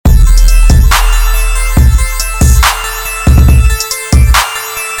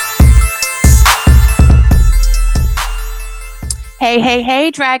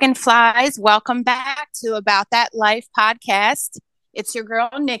Hey, dragonflies. Welcome back to About That Life podcast. It's your girl,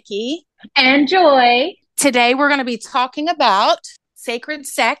 Nikki. And Joy. Today, we're going to be talking about sacred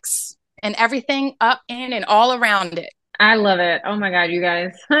sex and everything up in and all around it. I love it. Oh my God, you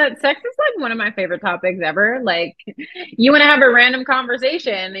guys. Sex is like one of my favorite topics ever. Like, you want to have a random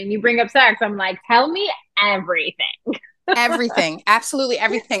conversation and you bring up sex. I'm like, tell me everything. Everything, absolutely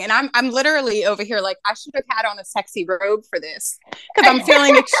everything. And I'm literally over here like I should have had on a sexy robe for this because I'm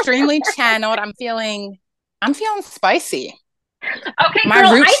feeling extremely channeled. I'm feeling spicy. Okay, My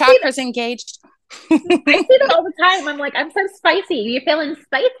girl, root chakra's engaged. I see that all the time. I'm like, I'm so spicy. You feeling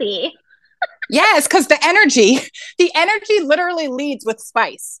spicy? Yes, because the energy literally leads with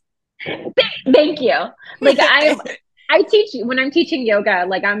spice. Thank you. Like I teach when I'm teaching yoga,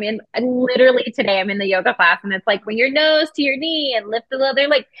 like literally today I'm in the yoga class and it's like when your nose to your knee and lift the other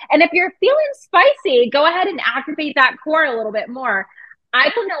like, and if you're feeling spicy, go ahead and activate that core a little bit more. I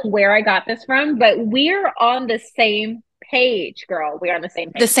don't know where I got this from, but we're on the same page, girl. We're on the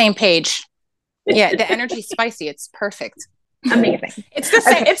same The page. same page. Yeah, the energy's spicy. It's perfect. Amazing. It's the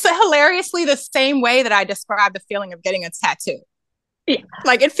same. Okay. It's hilariously the same way that I describe the feeling of getting a tattoo. Yeah.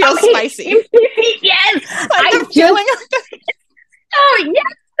 Like it feels Okay. spicy. Yes. Like I the just feeling of Oh yes,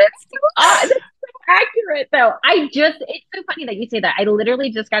 that's so accurate though. It's so funny that you say that. I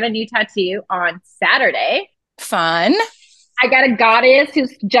literally just got a new tattoo on Saturday. fun. I got a goddess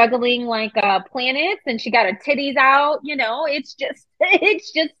who's juggling like planets and she got her titties out, it's just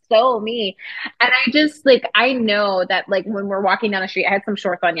it's just so me. And I just like I know that like when we're walking down the street, I had some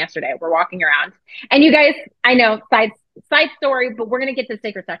shorts on yesterday. We're walking around. And you guys, I know side story, but we're gonna get to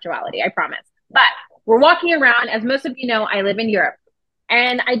sacred sexuality, I promise. But we're walking around, as most of you know, I live in Europe.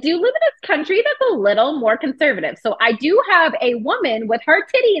 And I do live in a country that's a little more conservative. So I do have a woman with her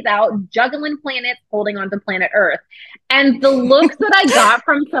titties out, juggling planets, holding on to planet Earth. And the looks that I got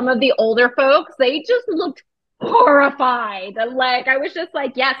from some of the older folks, they just looked horrified. Like I was just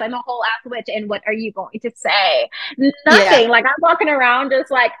like, yes, I'm a whole ass witch. And what are you going to say? Yeah. Nothing. Like I'm walking around just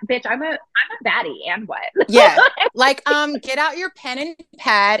like, bitch, I'm a baddie. And what? Yeah. Like get out your pen and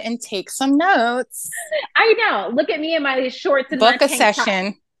pad and take some notes. I know. Look at me in my shorts and my Book a tank top.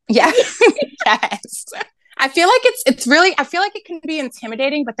 session. Yeah. Yes. I feel like it's really I feel like it can be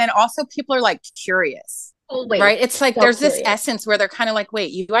intimidating, but then also people are like curious. Always Right? It's like so there's this curious. essence where they're kind of like,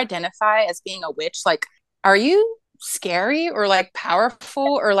 wait, you identify as being a witch? Like, are you scary or like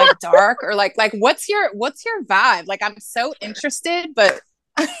powerful or like dark or like what's your vibe? Like I'm so interested, but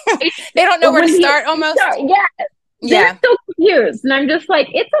It's they don't know where to when you start almost. start, yeah, they're Yeah. so confused, and I'm just like,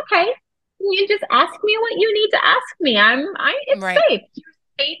 it's okay. You just ask me what you need to ask me. It's Right. safe. You're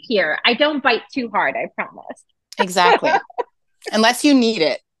safe here. I don't bite too hard. I promise. Exactly. Unless you need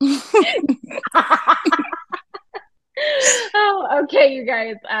it. Oh, okay, you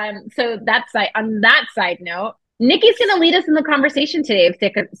guys. So that's on that side note, Nikki's going to lead us in the conversation today of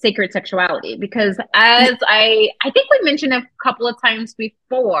sacred sexuality because, as I think we mentioned a couple of times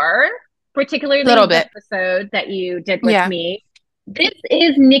before, particularly Little in the bit. episode that you did with Yeah. me, this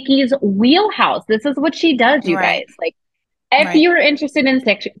is Nikki's wheelhouse. This is what she does, you Right. guys. Like, if Right. you're interested in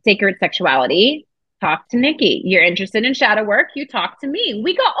sacred sexuality, talk to Nikki. You're interested in shadow work, you talk to me.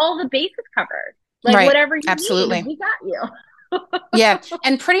 We got all the bases covered. Like Right. whatever you need, Absolutely. we got you. Yeah.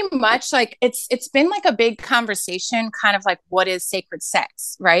 And pretty much like it's been like a big conversation, kind of like what is sacred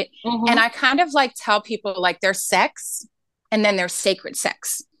sex, right? And Mm-hmm. I kind of like tell people like there's sex and then there's sacred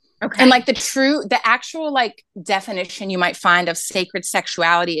sex. And Okay. like the actual like definition you might find of sacred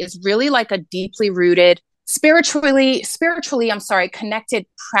sexuality is really like a deeply rooted, spiritually, I'm sorry, connected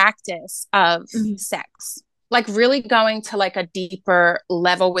practice of Mhm. sex. Like really going to like a deeper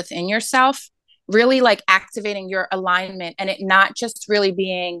level within yourself, really like activating your alignment and it not just really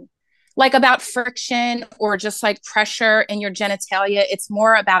being like about friction or just like pressure in your genitalia. It's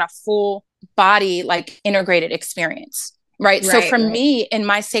more about a full body, like integrated experience. Right. So Right, for right. me in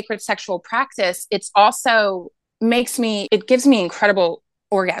my sacred sexual practice, it gives me incredible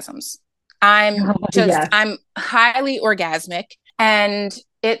orgasms. Oh, yes. I'm highly orgasmic and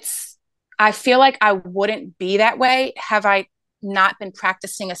I feel like I wouldn't be that way have I not been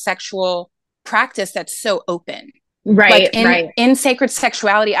practicing a sexual practice that's so open. Like Right, in right. in sacred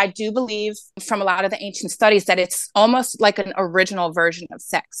sexuality, I do believe from a lot of the ancient studies that it's almost like an original version of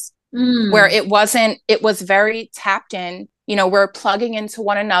sex where Mm. it was very tapped in. We're plugging into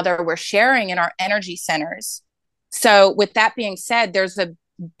one another, we're sharing in our energy centers. So with that being said, there's a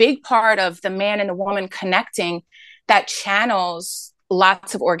big part of the man and the woman connecting that channels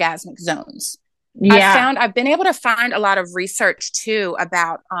lots of orgasmic zones. Yeah. I've been able to find a lot of research too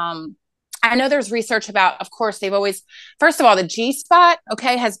about I know there's research about, of course, they've always, first of all, the G spot,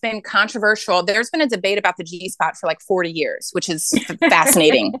 okay, has been controversial. There's been a debate about the G spot for like 40 years, which is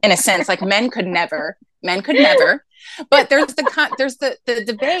fascinating in a sense. Like men could never. But there's the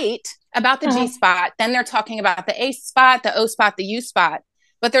debate about the G spot. Then they're talking about the A spot, the O spot, the U spot.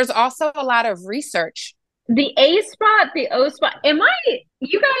 But there's also a lot of research. The A spot, the O spot. You guys,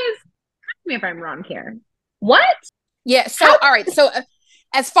 correct me if I'm wrong here. What? Yeah. So, all right. So,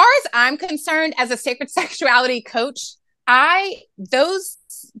 as far as I'm concerned, as a sacred sexuality coach, those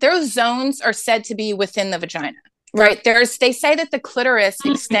zones are said to be within the vagina, right? They say that the clitoris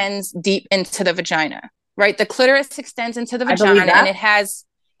extends deep into the vagina, right? The clitoris extends into the vagina, and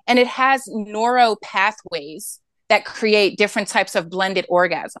it has neuro pathways that create different types of blended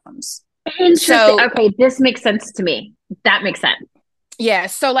orgasms. Interesting. So, okay, this makes sense to me. That makes sense. Yeah.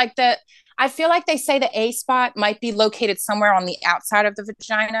 So like I feel like they say the A spot might be located somewhere on the outside of the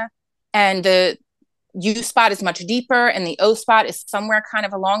vagina, and the U spot is much deeper, and the O spot is somewhere kind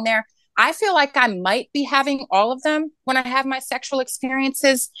of along there. I feel like I might be having all of them when I have my sexual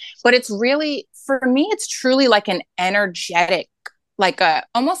experiences, but it's really, for me, it's truly like an energetic,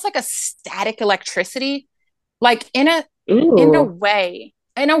 almost like a static electricity, like in a way,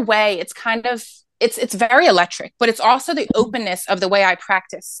 it's kind of, it's very electric, but it's also the openness of the way I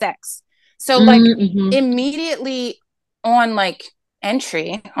practice sex. So like immediately on like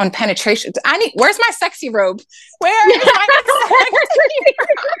entry, on penetration, where's my sexy robe? Where is my sexy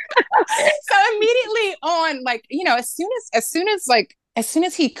robe? So immediately on, like, as soon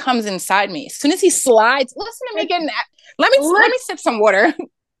as he comes inside me, as soon as he slides, listen to me getting that. Let me sip some water.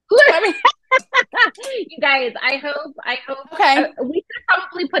 You guys, I hope okay. We could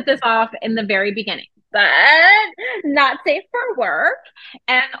probably put this off in the very beginning, but not safe for work.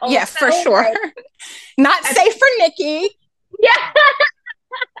 And also, yeah, for sure. Not safe for Nikki. Yeah.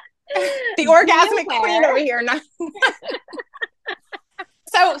 The orgasmic queen over here.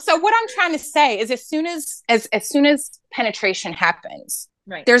 So what I'm trying to say is as soon as penetration happens,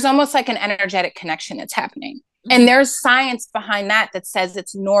 right, there's almost like an energetic connection that's happening. And there's science behind that says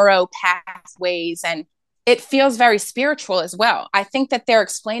it's neuro pathways, and it feels very spiritual as well. I think that they're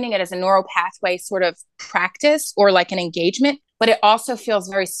explaining it as a neuro pathway sort of practice or like an engagement, but it also feels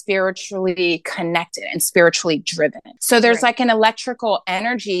very spiritually connected and spiritually driven. So there's like an electrical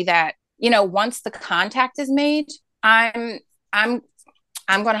energy that, once the contact is made, I'm going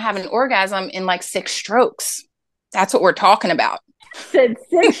to have an orgasm in like 6 strokes. That's what we're talking about. Said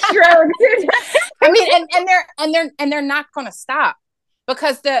 6 strokes. I mean, and they're not going to stop,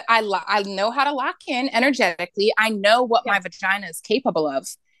 because I know how to lock in energetically. I know what my vagina is capable of,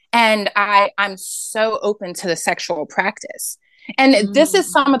 and I'm so open to the sexual practice. And this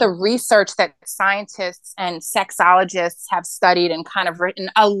is some of the research that scientists and sexologists have studied and kind of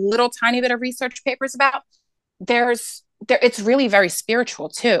written a little tiny bit of research papers about. It's really very spiritual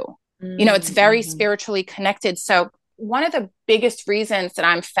too. It's very spiritually connected. So one of the biggest reasons that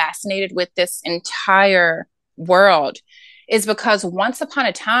I'm fascinated with this entire world is because once upon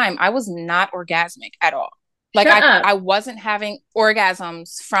a time, I was not orgasmic at all. Like I wasn't having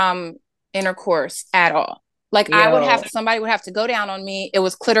orgasms from intercourse at all. Like somebody would have to go down on me. It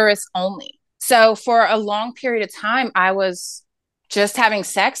was clitoris only. So for a long period of time, I was just having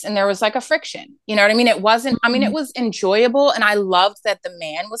sex and there was like a friction. You know what I mean? It was enjoyable, and I loved that the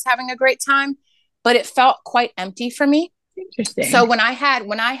man was having a great time, but it felt quite empty for me. Interesting. So when I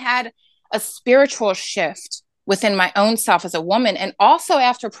had a spiritual shift within my own self as a woman, and also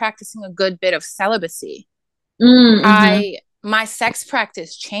after practicing a good bit of celibacy, my sex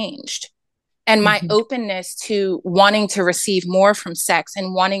practice changed, and my openness to wanting to receive more from sex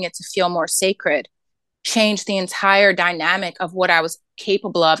and wanting it to feel more sacred changed the entire dynamic of what I was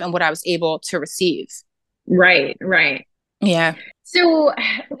capable of and what I was able to receive. Right. Yeah. So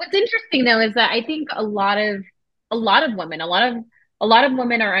what's interesting though is that I think a lot of women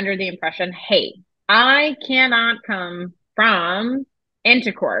are under the impression, hey, I cannot come from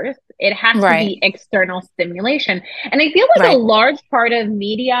intercourse. It has to be external stimulation. And I feel like a large part of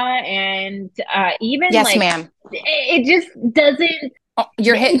media and even ma'am. It just doesn't. Oh,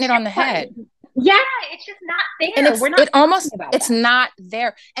 you're hitting it on the head. Yeah, it's just not there. And it's not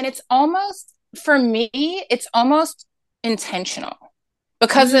there. And it's almost, for me, it's almost intentional.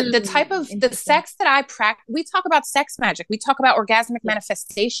 Because the type of the sex that I practice, we talk about sex magic. We talk about orgasmic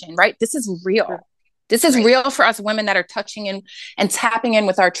manifestation, right? This is real. This is real for us women that are touching in and tapping in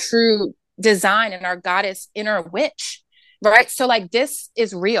with our true design and our goddess inner witch, right? So like, this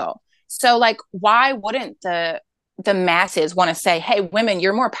is real. So like, why wouldn't the masses want to say, hey, women,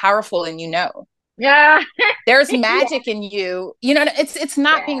 you're more powerful than you know? Yeah. There's Yeah. magic in you. You know, it's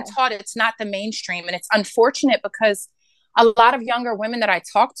not being Yeah. taught. It's not the mainstream. And it's unfortunate because a lot of younger women that I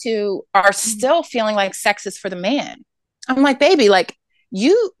talk to are still feeling like sex is for the man. I'm like, baby, like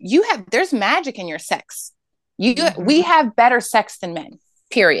you have there's magic in your sex. We Mm-hmm. have better sex than men.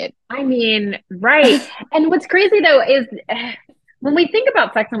 Period. I mean, right. And what's crazy though is when we think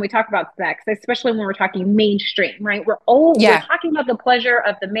about sex and we talk about sex, especially when we're talking mainstream, right? We're Yeah. talking about the pleasure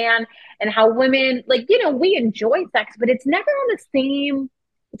of the man and how women like, we enjoy sex, but it's never on the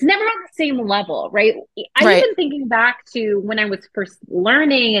same level, right? I'm Right. even thinking back to when I was first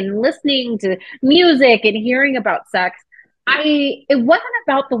learning and listening to music and hearing about sex. It wasn't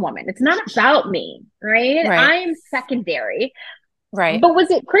about the woman. It's not about me, right? Right. I'm secondary. Right. But what's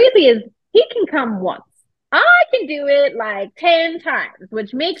it crazy is he can come once. I can do it like 10 times,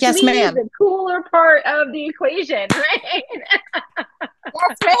 which makes Yes, me ma'am. the cooler part of the equation, right?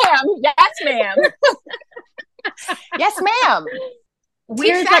 Yes, ma'am. Yes, ma'am. Yes, ma'am. Teach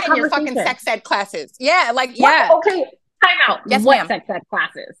Where's that that in your fucking conversation? sex ed classes. Yeah, like What? yeah. Okay, time out. Yes, What ma'am. sex ed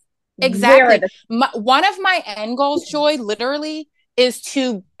classes? Where are Exactly. the. One of my end goals, Joy, literally is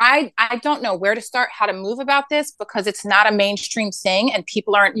to I don't know where to start, how to move about this because it's not a mainstream thing and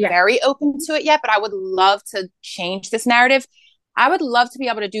people aren't Yeah. very open to it yet, but I would love to change this narrative. I would love to be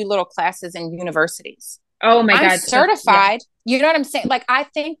able to do little classes in universities. Oh my I'm God. So, yeah. certified. You know what I'm saying? Like I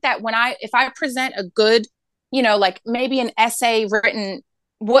think that if I present a good, like maybe an essay written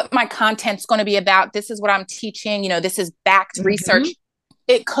what my content's going to be about, this is what I'm teaching, this is backed Mm-hmm. research,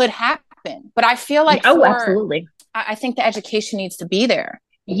 it could happen. But I feel like Oh, absolutely. I think the education needs to be there.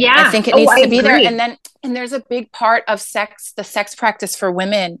 I Yeah. think it Oh, needs I to be there. And agree. then, and there's a big part of the sex practice for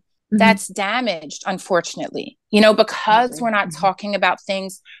women Mm-hmm. that's damaged, unfortunately, I because agree. we're not Mm-hmm. talking about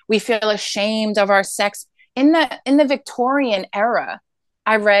things, we feel ashamed of our sex. In the Victorian era,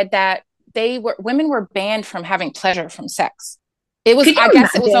 I read that women were banned from having pleasure from sex. Could I you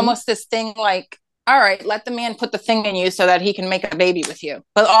guess it was imagine? almost this thing like, all right, let the man put the thing in you so that he can make a baby with you.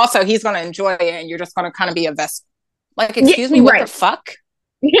 But also he's going to enjoy it and you're just going to kind of be a vessel. Like, Yeah, excuse me, what the right. fuck?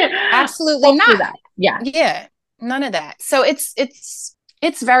 Yeah. Absolutely Only not. that. Yeah. Yeah, none of that. So it's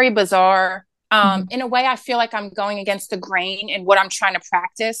very bizarre. Mhm. In a way, I feel like I'm going against the grain in what I'm trying to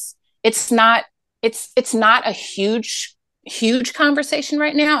practice. It's not a huge conversation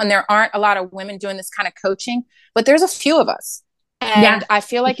right now, and there aren't a lot of women doing this kind of coaching, but there's a few of us, Yeah, and I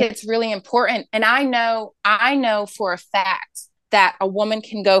feel for like sure. it's really important. And I know for a fact that a woman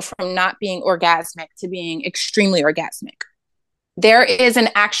can go from not being orgasmic to being extremely orgasmic. There is an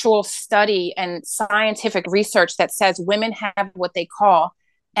actual study and scientific research that says women have what they call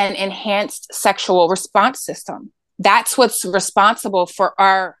an enhanced sexual response system. That's what's responsible for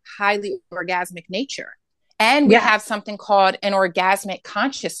our highly orgasmic nature. And we Yeah. have something called an orgasmic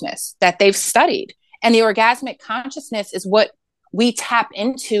consciousness that they've studied. And the orgasmic consciousness is what we tap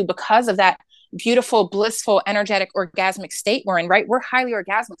into because of that beautiful, blissful, energetic, orgasmic state we're in, right? We're highly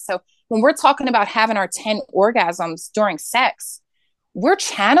orgasmic. So when we're talking about having our 10 orgasms during sex, we're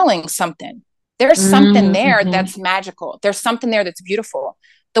channeling something. There's something there Mm-hmm. that's magical. There's something there that's beautiful.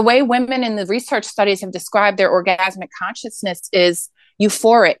 The way women in the research studies have described their orgasmic consciousness is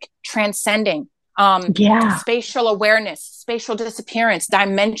euphoric, transcending, Yeah. spatial awareness, spatial disappearance,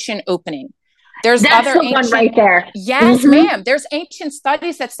 dimension opening. There's That's other the one ancient, right there. yes, Mm-hmm. ma'am. There's ancient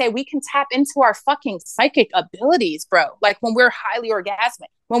studies that say we can tap into our fucking psychic abilities, bro. Like when we're highly orgasmic,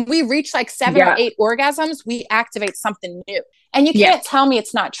 when we reach like 7 or 8 orgasms, we activate something new. And you Yeah. can't tell me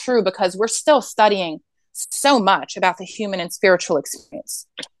it's not true because we're still studying so much about the human and spiritual experience.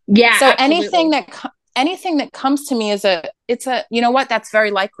 Yeah, So absolutely. anything that comes to me is it's a you know what, that's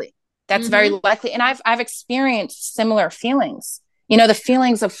very likely. That's very Mm-hmm. likely. And I've experienced similar feelings. The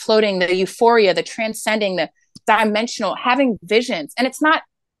feelings of floating, the euphoria, the transcending, the dimensional, having visions. And it's not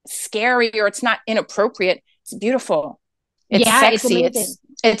scary or it's not inappropriate. It's beautiful. It's Yeah, it's sexy. amazing.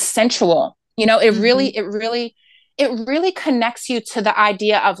 It's sensual. It Mm-hmm. really, it really connects you to the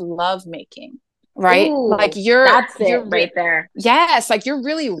idea of love making, right? Like Ooh, that's it you're right there. yes, like you're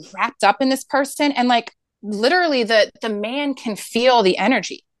really wrapped up in this person, and like literally the man can feel the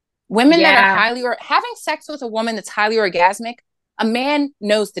energy. Women that are Yeah. highly or having sex with a woman that's highly orgasmic, a man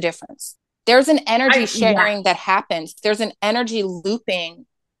knows the difference. There's an energy Yeah. sharing that happens. There's an energy looping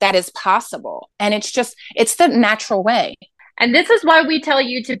that is possible. And it's the natural way. And this is why we tell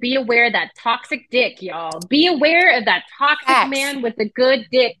you to be aware of that toxic dick, y'all. Be aware of that toxic Facts. man with the good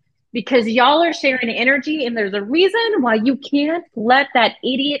dick because y'all are sharing energy and there's a reason why you can't let that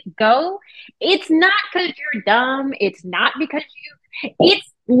idiot go. It's not because you're dumb. It's not because it's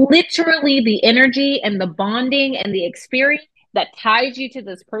literally the energy and the bonding and the experience. that ties you to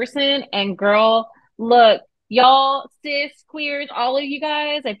this person. And girl, look, y'all, cis, queers, all of you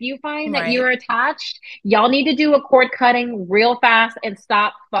guys, if you find that Right. you're attached, y'all need to do a cord cutting real fast and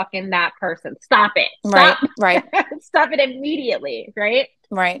stop fucking that person. Stop it. Stop. Right. Right. Stop it immediately. Right.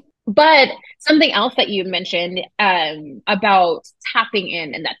 Right. But something else that you mentioned about tapping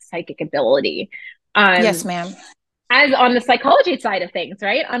in and that psychic ability. Yes, Um, ma'am. as on the psychology side of things,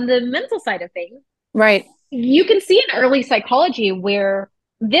 right? On the mental side of things, Right. you can see in early psychology where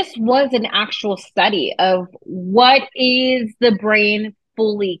this was an actual study of what is the brain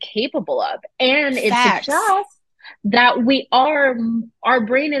fully capable of. And it Facts. suggests that our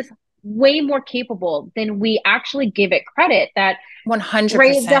brain is way more capable than we actually give it credit. That right,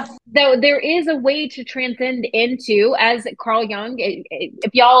 100%. there is a way to transcend into, as Carl Jung.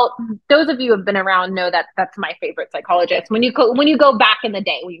 If y'all, those of you who have been around, know that that's my favorite psychologist. When you go back in the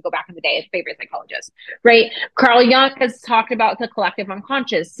day, his favorite psychologist, right? Carl Jung has talked about the collective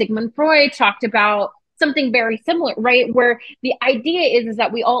unconscious. Sigmund Freud talked about something very similar, right? Where the idea is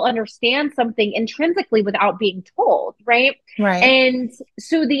that we all understand something intrinsically without being told, right? Right. And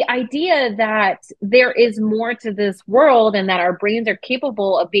so the idea that there is more to this world and that our brains are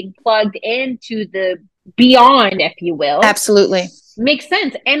capable of being plugged into the beyond, if you will, Absolutely. makes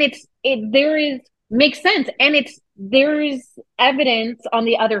sense. And makes sense. And there's evidence on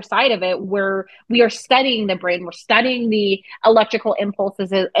the other side of it where we are studying the brain, we're studying the electrical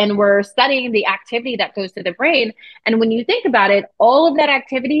impulses, and we're studying the activity that goes to the brain. And when you think about it, all of that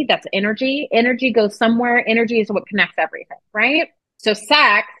activity, that's energy goes somewhere. Energy is what connects everything, right? So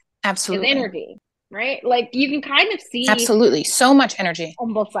sex is Absolutely. energy, right? Like you can kind of see Absolutely. So much energy.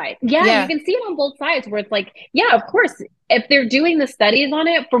 on both sides. Yeah, you Yeah. can see it on both sides where it's like, yeah, of course, if they're doing the studies on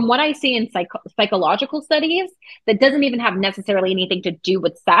it, from what I see in psychological studies, that doesn't even have necessarily anything to do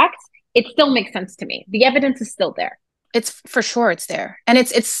with sex, it still makes sense to me. The evidence is still there. It's for sure it's there. And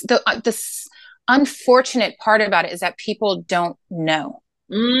it's this unfortunate part about it is that people don't know.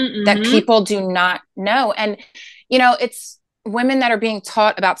 That Mm-hmm. people do not know. And it's women that are being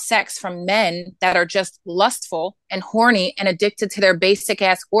taught about sex from men that are just lustful and horny and addicted to their basic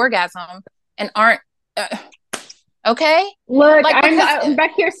ass orgasm and aren't okay. Look, Like because I'm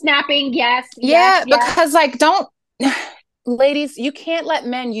back here snapping. Yes, yes, yeah, yes. because like don't ladies, you can't let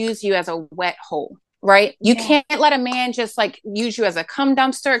men use you as a wet hole, right? You Yeah. can't let a man just like use you as a cum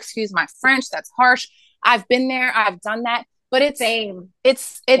dumpster. Excuse my French, that's harsh. I've been there, I've done that, but Same.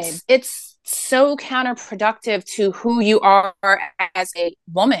 it's so counterproductive to who you are as a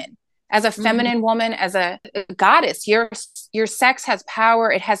woman, as a feminine Mm-hmm. woman, as a goddess. Your sex has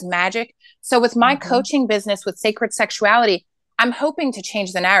power, it has magic. So with my Mm-hmm. coaching business with sacred sexuality, I'm hoping to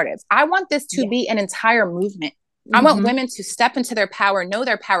change the narrative. I want this to Yeah. be an entire movement. I want Mm-hmm. women to step into their power, know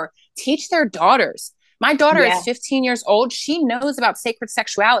their power, teach their daughters. My daughter is Yeah. 15 years old. She knows about sacred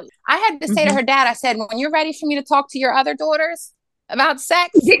sexuality. I had to say to Mm-hmm. her dad, I said, when you're ready for me to talk to your other daughters about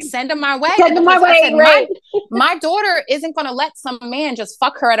sex, send them my way. Send them my Because I way, said, right? my daughter isn't going to let some man just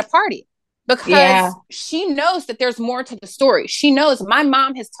fuck her at a party Yeah. because she knows that there's more to the story. She knows my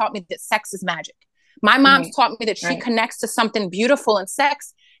mom has taught me that sex is magic. My mom's Right. taught me that she Right. connects to something beautiful in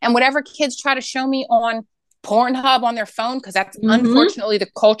sex. And whatever kids try to show me on Pornhub on their phone, because that's Mm-hmm. unfortunately the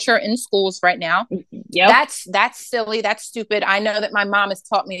culture in schools right now. Yep. That's silly. That's stupid. I know that my mom has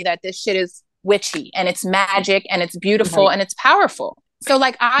taught me that this shit is witchy and it's magic and it's beautiful Right. and it's powerful. So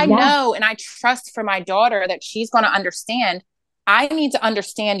like I Yeah. know and I trust for my daughter that she's going to understand. I need to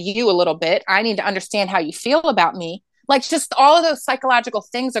understand you a little bit. I need to understand how you feel about me. Like just all of those psychological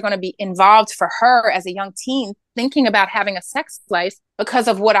things are going to be involved for her as a young teen thinking about having a sex life because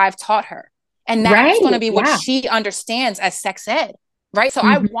of what I've taught her. And that's going to Right. be what Yeah. she understands as sex ed. Right. So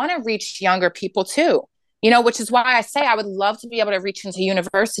I Mm-hmm. want to reach younger people too, which is why I say I would love to be able to reach into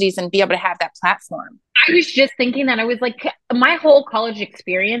universities and be able to have that platform. I was just thinking that I was like, my whole college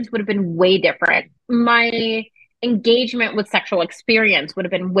experience would have been way different. My engagement with sexual experience would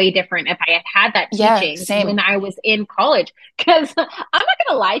have been way different if I had had that Yeah, teaching same. when I was in college. Because I'm not going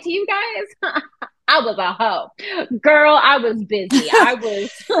to lie to you guys. I was a hoe. Girl, I was busy.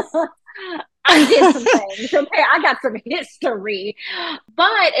 I did some things. Okay, I got some history.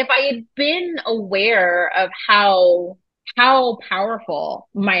 But if I had been aware of how powerful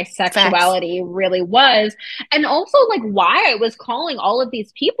my Facts. sexuality really was, and also like why I was calling all of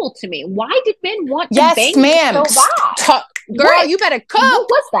these people to me. Why did men want to Yes, bang me ma'am. so bad? Girl, What you better what cook.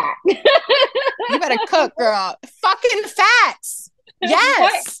 was that? You better cook, girl. Fucking facts. What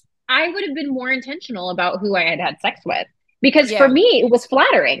Yes. I would have been more intentional about who I had had sex with. Because for Yeah. me, it was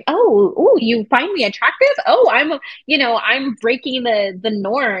flattering. Oh, you find me attractive? Oh, I'm breaking the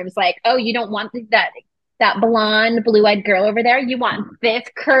norms. Like, oh, you don't want that that blonde, blue-eyed girl over there. You want this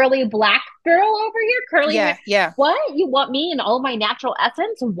curly black girl over here? Curly hair. Yeah. Yeah. What? You want me in all my natural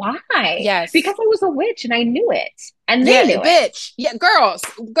essence? Why? Because Yes. I was a witch and I knew it. And they Yeah, knew it. bitch. Yeah,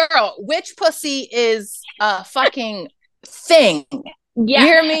 girl, witch pussy is a fucking thing. You Yeah.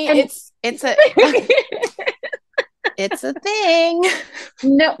 hear me? And It's a it's a thing.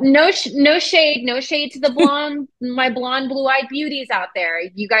 no shade, no shade to the blonde, my blonde, blue-eyed beauties out there.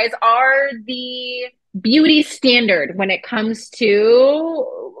 You guys are the beauty standard when it comes to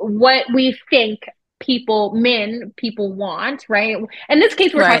what we think people want, right? In this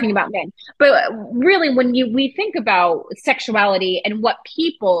case, we're Right. talking about men, but really, when we think about sexuality and what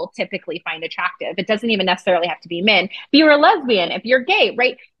people typically find attractive, it doesn't even necessarily have to be men. If you're a lesbian, if you're gay,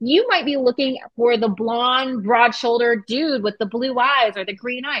 right? You might be looking for the blonde, broad-shouldered dude with the blue eyes or the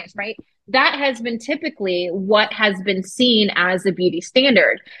green eyes, right? That has been typically what has been seen as a beauty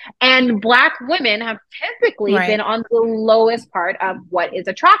standard. And Black women have typically been Right. on the lowest part of what is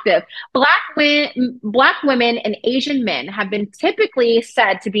attractive. Black women and Asian men have been typically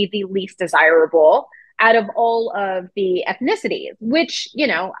said to be the least desirable out of all of the ethnicities, which,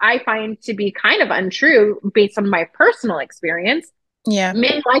 I find to be kind of untrue based on my personal experience. Yeah.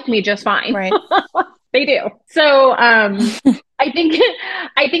 Men like me just fine. Right. They do. So I think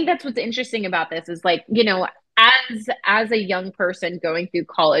I think that's what's interesting about this is like, as a young person going through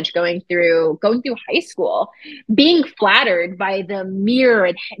college, going through high school, being flattered by their mere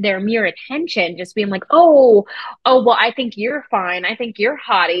attention, just being like, well, I think you're fine. I think you're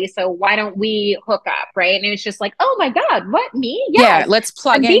hottie. So why don't we hook up? Right. And it's just like, oh my God, what, me? Yeah, Yes. let's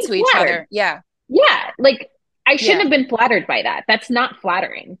plug I'm being into each flattered. other. Yeah. Yeah. Like I shouldn't Yeah. have been flattered by that. That's not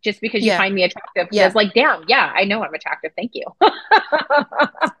flattering just because you Yeah. find me attractive. Because Yeah. it's like, damn, yeah, I know I'm attractive. Thank you.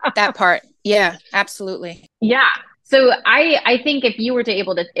 That part. Yeah, absolutely. Yeah. So I think if you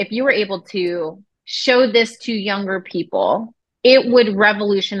were able to show this to younger people, it would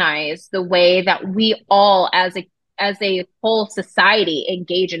revolutionize the way that we all as a whole society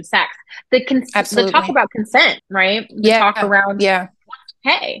engage in sex. The talk Absolutely. about consent, right? The talk Yeah. around, Yeah.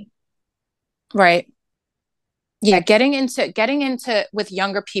 hey. Right. Yeah, getting into with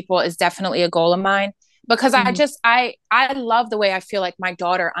younger people is definitely a goal of mine because I Mhm. just I love the way I feel like my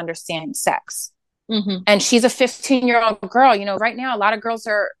daughter understands sex. Mhm. And she's a 15-year-old girl. Right now a lot of girls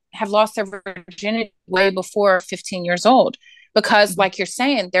have lost their virginity way before 15 years old because like you're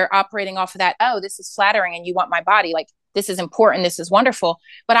saying, they're operating off of that, oh, this is flattering and you want my body. Like this is important, this is wonderful.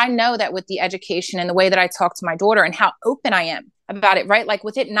 But I know that with the education and the way that I talk to my daughter and how open I am about it, right? Like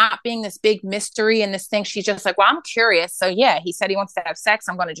with it not being this big mystery and this thing, she's just like, well, I'm curious. So yeah, he said he wants to have sex.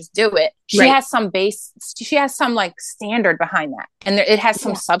 I'm going to just do it. Right. She has some like standard behind that. And it has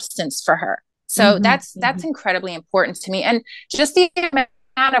some Yeah. substance for her. So that's incredibly important to me. And just the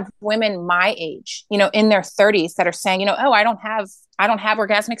amount of women my age, in their 30s that are saying, oh, I don't have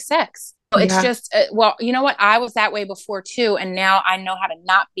orgasmic sex. It's Yeah. just, well, you know what? I was that way before too. And now I know how to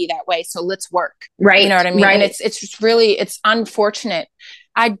not be that way. So let's work. Right. You know what I mean? Right. And it's just really, it's unfortunate.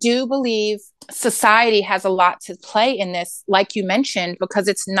 I do believe society has a lot to play in this, like you mentioned, because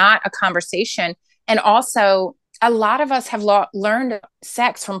it's not a conversation. And also a lot of us have learned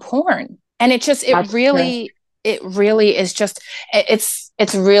sex from porn. And it That's true. really is just,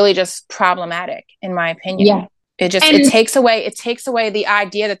 it's really just problematic in my opinion. Yeah. It And takes away the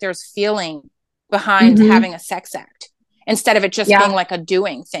idea that there's feeling behind mhm. having a sex act instead of it just being Yeah. like a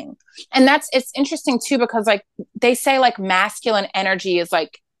doing thing. And it's interesting too, because like they say like masculine energy is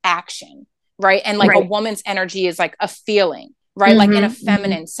like action, right? And like a Right. woman's energy is like a feeling, right? Like in a Mm-hmm.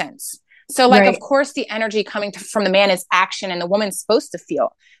 feminine sense. So like, of Right. course, the energy coming from the man is action and the woman's supposed to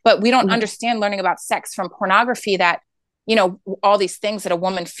feel, but we don't Right. understand learning about sex from pornography that, all these things that a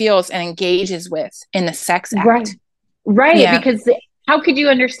woman feels and engages with in the sex Right. act. Right. Yeah. Because how could you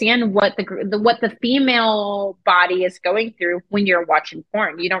understand what the female body is going through when you're watching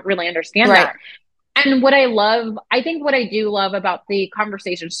porn? You don't really understand Right. that. And I think what I do love about the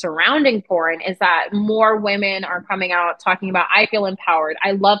conversation surrounding porn is that more women are coming out talking about, I feel empowered.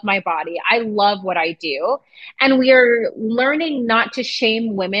 I love my body. I love what I do. And we are learning not to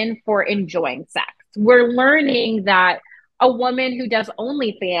shame women for enjoying sex. We're learning that a woman who does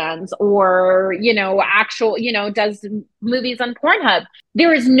OnlyFans or, does movies on Pornhub,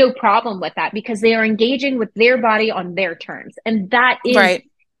 there is no problem with that because they are engaging with their body on their terms. And Right.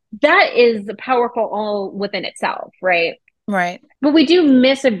 that is powerful all within itself, right? Right. But we do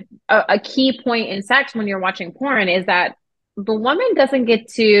miss a key point in sex when you're watching porn is that the woman doesn't get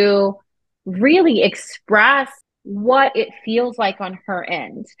to really express what it feels like on her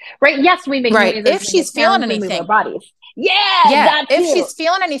end, right? Yes, we make Right. noises, If we make she's feeling sounds, we move our anything. bodies. Yeah, Yeah, that if too. she's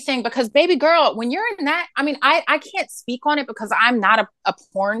feeling anything, because baby girl, when you're in that, I mean, I can't speak on it because I'm not a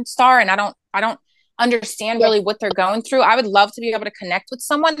porn star and I don't understand Yes. really what they're going through. I would love to be able to connect with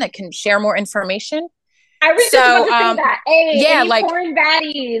someone that can share more information. I was just about So to say that. Hey, yeah, any like porn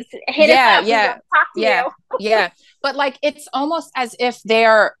baddies, hit us yeah, up. We yeah, want to talk to yeah, you. yeah. But like it's almost as if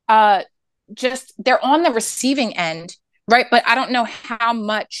they're just they're on the receiving end, right? But I don't know how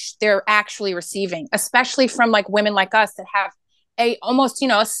much they're actually receiving, especially from like women like us that have a almost,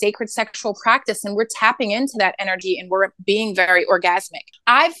 a sacred sexual practice, and we're tapping into that energy and we're being very orgasmic.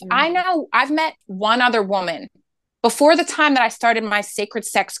 I Mm-hmm. know I've met one other woman before the time that I started my sacred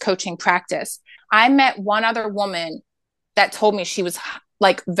sex coaching practice. I met one other woman that told me she was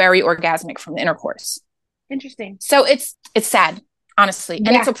like very orgasmic from the intercourse. Interesting. So it's sad, honestly. And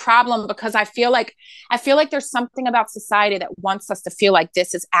it's Yeah. a problem because I feel like there's something about society that wants us to feel like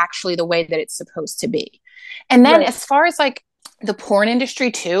this is actually the way that it's supposed to be. And then Right. as far as like the porn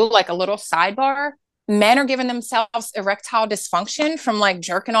industry too, like a little sidebar, men are giving themselves erectile dysfunction from like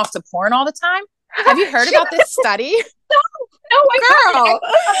jerking off to porn all the time. Have you heard about this study? No, I haven't. I Girl,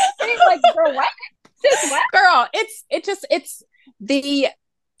 was saying, like, girl, what? Sis, what? girl, it's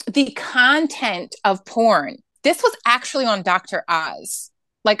the content of porn. This was actually on Dr. Oz,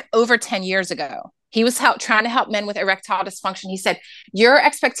 like over 10 years ago. He was trying to help men with erectile dysfunction. He said, your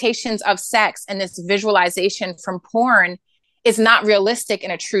expectations of sex and this visualization from porn is not realistic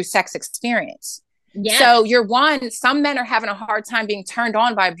in a true sex experience. Yes. So some men are having a hard time being turned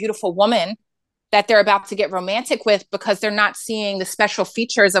on by a beautiful woman that they're about to get romantic with because they're not seeing the special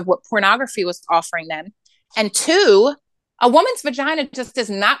features of what pornography was offering them. And two, a woman's vagina just is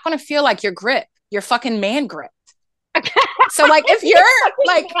not going to feel like your grip, your fucking man grip. So like if you're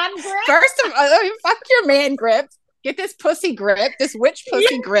like, first of all, fuck your man grip, get this pussy grip, this witch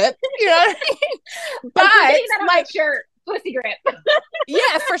pussy grip, you know what I mean? But like, shirt, pussy grip.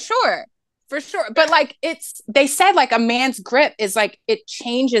 yeah, for sure. For sure. But like they said like a man's grip is like, it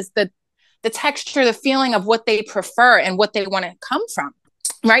changes the texture, the feeling of what they prefer and what they want to come from.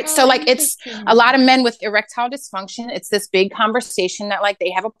 Right. Oh, so like it's a lot of men with erectile dysfunction. It's this big conversation that like they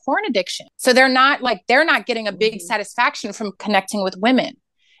have a porn addiction. So they're not getting a big satisfaction from connecting with women.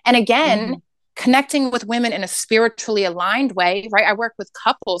 And again, connecting with women in a spiritually aligned way. Right. I work with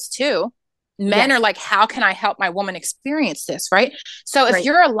couples too. Men are like, how can I help my woman experience this? Right. So if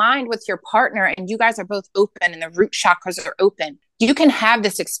you're aligned with your partner and you guys are both open and the root chakras are open, you can have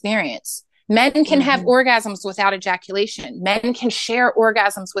this experience. Men can have orgasms without ejaculation. Men can share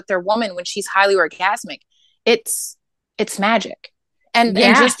orgasms with their woman when she's highly orgasmic. It's magic. And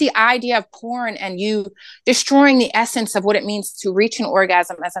just the idea of porn and you destroying the essence of what it means to reach an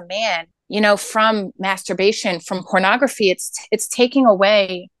orgasm as a man, from masturbation, from pornography, it's taking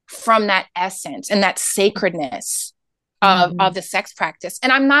away from that essence and that sacredness of the sex practice.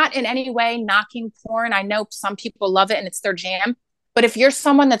 And I'm not in any way knocking porn. I know some people love it and it's their jam. But if you're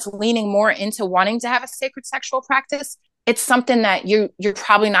someone that's leaning more into wanting to have a sacred sexual practice, it's something that you're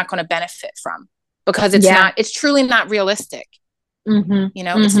probably not going to benefit from because it's truly not realistic.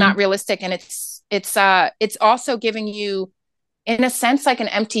 It's not realistic. And it's also giving you, in a sense, like an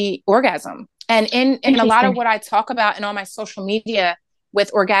empty orgasm. And in a lot of what I talk about and on my social media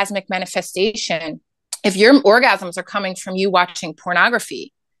with orgasmic manifestation, if your orgasms are coming from you watching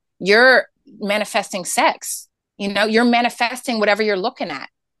pornography, you're manifesting sex. You're manifesting whatever you're looking at,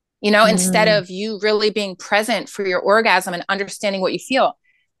 instead of you really being present for your orgasm and understanding what you feel.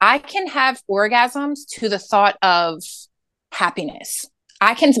 I can have orgasms to the thought of happiness.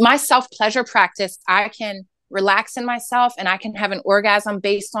 My self-pleasure practice, I can relax in myself and I can have an orgasm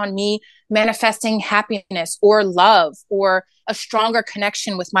based on me manifesting happiness or love or a stronger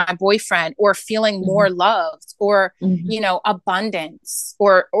connection with my boyfriend or feeling more loved or, abundance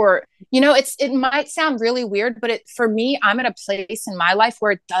or, it might sound really weird, but for me, I'm at a place in my life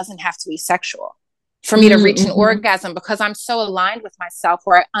where it doesn't have to be sexual for me to reach an orgasm because I'm so aligned with myself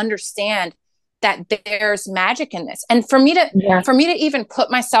where I understand that there's magic in this. And for me to even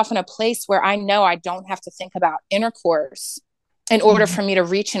put myself in a place where I know I don't have to think about intercourse in order for me to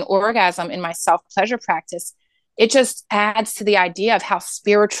reach an orgasm in my self-pleasure practice, it just adds to the idea of how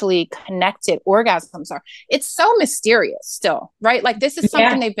spiritually connected orgasms are. It's so mysterious still, right? Like this is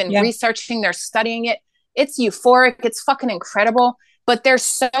something they've been researching. They're studying it. It's euphoric. It's fucking incredible. But there's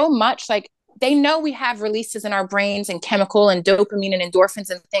so much like, they know we have releases in our brains and chemical and dopamine and endorphins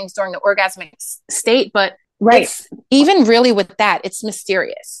and things during the orgasmic state. But it's, even really with that, it's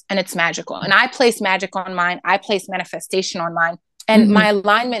mysterious and it's magical. And I place magic on mine. I place manifestation on mine. And my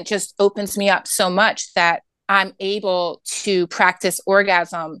alignment just opens me up so much that I'm able to practice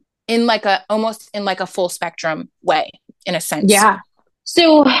orgasm in like a, almost in like a full spectrum way, in a sense. Yeah.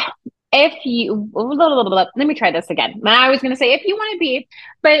 So if you, let me try this again. I was going to say, if you want to be,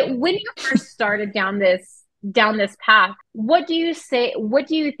 but when you first started down this path, what do you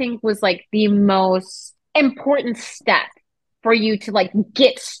think was like the most important step for you to like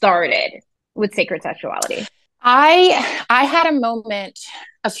get started with sacred sexuality? I had a moment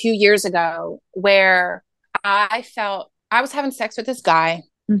a few years ago where I felt I was having sex with this guy.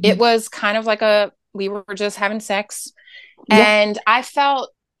 It Mm-hmm. was kind of like we were just having sex. Yeah. And I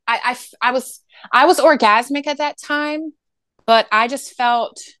felt I was orgasmic at that time, but I just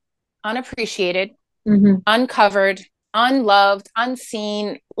felt unappreciated, Mm-hmm. uncovered, unloved,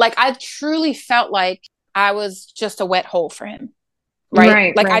 unseen. Like I truly felt like I was just a wet hole for him. Right.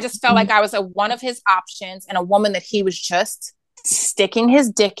 Right, Like I right. just felt like I was one of his options and a woman that he was just sticking his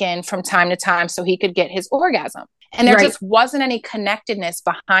dick in from time to time so he could get his orgasm. And there Right. just wasn't any connectedness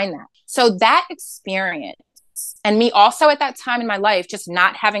behind that. So that experience, and me also at that time in my life, just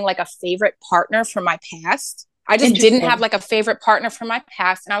not having like a favorite partner from my past. I just didn't have Interesting. like a favorite partner from my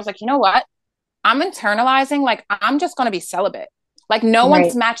past. And I was like, you know what? I'm internalizing, like, I'm just going to be celibate. Like, no one's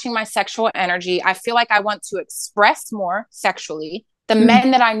Right. matching my sexual energy. I feel like I want to express more sexually. The Mm-hmm.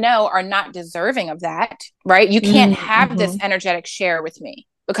 men that I know are not deserving of that, right? You can't have this Mm-hmm. energetic share with me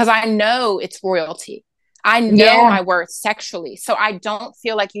because I know it's royalty. I know Yeah. my worth sexually. So I don't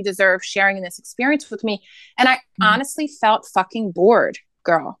feel like you deserve sharing in this experience with me. And I honestly felt fucking bored,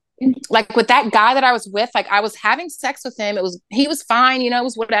 girl. Like with that guy that I was with, like I was having sex with him. He was fine, it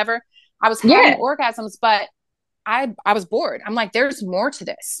was whatever. I was having Yeah. orgasms, but I was bored. I'm like, there's more to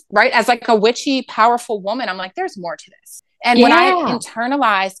this, right? As like a witchy, powerful woman, I'm like, there's more to this. And when I Yeah.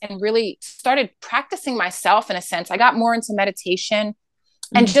 internalized and really started practicing myself in a sense, I got more into meditation.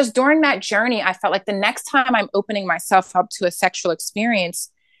 And Mm-hmm. just during that journey, I felt like the next time I'm opening myself up to a sexual experience,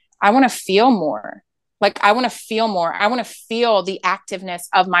 I want to feel more. Like I want to feel more. I want to feel the activeness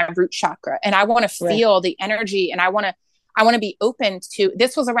of my root chakra and I want to Right. feel the energy and I want to be open to.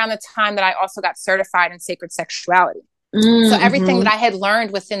 This was around the time that I also got certified in sacred sexuality. So everything that Mm-hmm. I had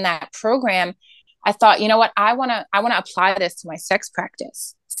learned within that program, I thought, you know what, I want to apply this to my sex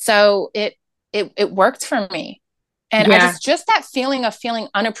practice. So it worked for me. And I Yeah. just that feeling of feeling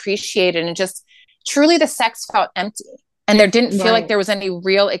unappreciated and just truly the sex felt empty. And there didn't feel like Right. there was any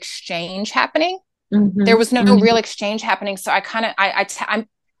real exchange happening. There Mm-hmm. was no real Mm-hmm. exchange happening. So I kind of, I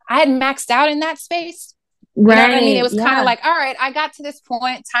had maxed out in that space. You know what I mean? It Right. was kind of Yeah. like, all right, I got to this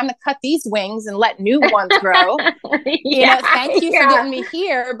point, time to cut these wings and let new ones grow. Yeah. Thank you for Yeah. getting me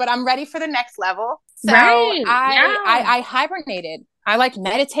here, but I'm ready for the next level. So Right. Yeah. I hibernated. I like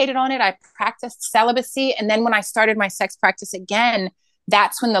meditated on it. I practiced celibacy. And then when I started my sex practice again,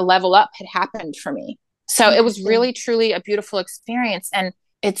 that's when the level up had happened for me. So it was Interesting. really, truly a beautiful experience. And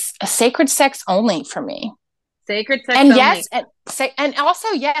it's a sacred sex only for me. Sacred sex And yes, only. and also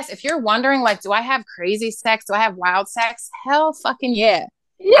yes, if you're wondering, like, do I have crazy sex? Do I have wild sex? Hell, fucking yeah,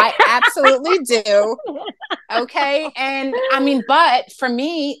 Yeah. I absolutely do. Okay, and I mean, but for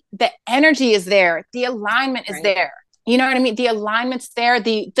me, the energy is there, the alignment is Right. there. You know what I mean? The alignment's there,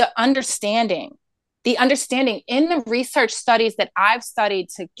 the understanding in the research studies that I've studied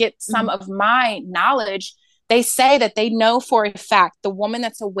to get some Mhm. of my knowledge. They say that they know for a fact the woman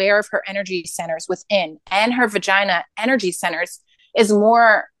that's aware of her energy centers within and her vagina energy centers is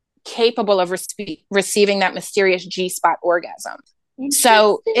more capable of receiving that mysterious G spot orgasm.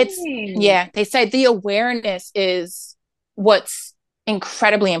 So it's, Interesting. yeah, they say the awareness is what's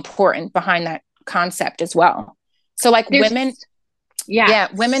incredibly important behind that concept as well. So, like There's, women, yeah, yeah,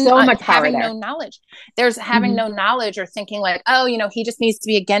 women so much power having there. no knowledge. There's having Hmm. no knowledge or thinking like, oh, he just needs to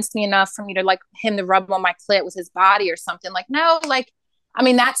be against me enough for me to like him to rub on my clit with his body or something. Like, no, like, I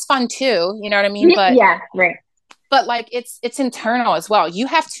mean, that's fun too. You know what I mean? Yeah, right. But like it's internal as well. You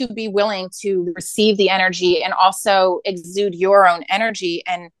have to be willing to receive the energy and also exude your own energy.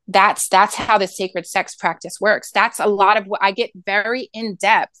 And that's how the sacred sex practice works. That's a lot of what I get very in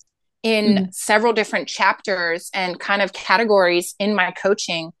depth in Hmm. several different chapters and kind of categories in my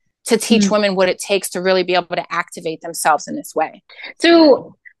coaching to teach Hmm. women what it takes to really be able to activate themselves in this way.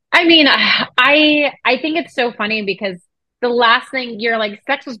 So, I mean, I think it's so funny because the last thing you're like,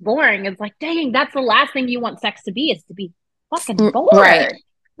 sex was boring. It's like, dang, that's the last thing you want sex to be is to be fucking Right, bored.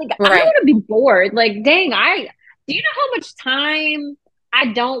 Like, I don't right. want to be bored. Like, dang, do you know how much time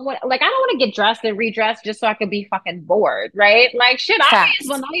I don't want, like, I don't want to get dressed and redressed just so I could be fucking bored, right? Like, shit, I may as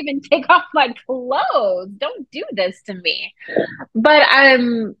well Facts. not even take off my clothes. Don't do this to me. But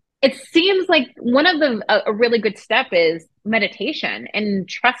it seems like one of a really good step is meditation and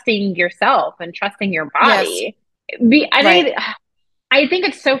trusting yourself and trusting your Yes. body. I Right. need I think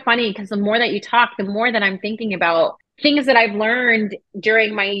it's so funny because the more that you talk, the more that I'm thinking about things that I've learned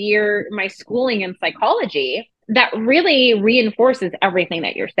during my schooling in psychology that really reinforces everything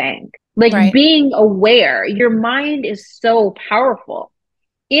that you're saying. Like Right. being aware, your mind is so powerful.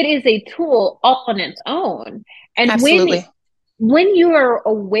 It is a tool all on its own. And Absolutely. when you are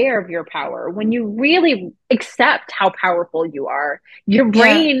aware of your power, when you really accept how powerful you are, your Yeah.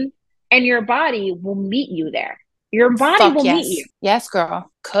 brain and your body will meet you there. Your body Fuck will meet you. yes. Yes,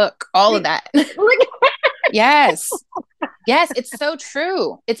 girl. Cook. All of that. Like, Yes. Yes, it's so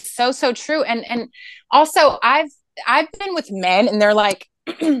true. It's so so true. And also I've been with men and they're like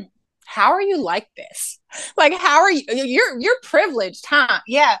how are you like this? Like how are you you're privileged, huh?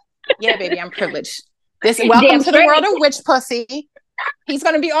 Yeah. Yeah, baby, I'm privileged. This welcome damn to the world straight. of witch pussy. He's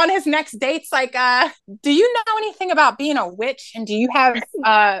going to be on his next dates like do you know anything about being a witch and do you have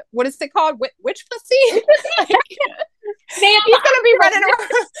what is it called? Witch pussy? Like, Ma'am, he's going to be running around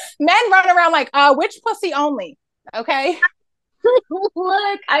men running around like witch pussy only. Okay?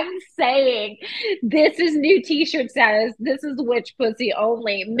 look, I'm saying this is new t-shirt status. This is witch pussy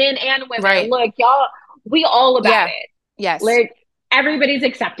only. Men and women. Right. Look, y'all, we all about Yeah. it. Yes. Like everybody's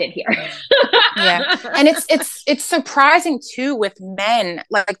accepted here. Yeah. And it's surprising too with men,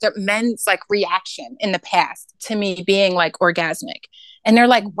 like the men's like reaction in the past to me being like orgasmic. And they're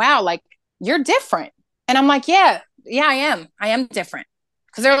like, wow, like you're different. And I'm like, yeah, yeah, I am. I am different.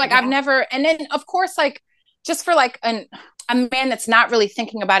 Cause they're like, I've Yeah. never, and then of course, like just for like a man that's not really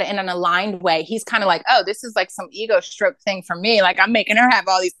thinking about it in an aligned way, he's kind of like, oh, this is like some ego stroke thing for me. Like I'm making her have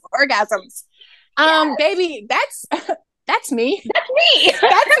all these orgasms. Yes, Baby, that's me. that's me.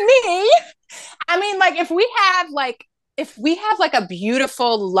 That's me. I mean, like if we have like a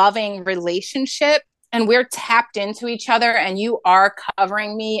beautiful, loving relationship and we're tapped into each other and you are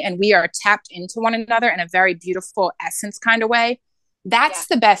covering me and we are tapped into one another in a very beautiful essence kind of way, Yeah. that's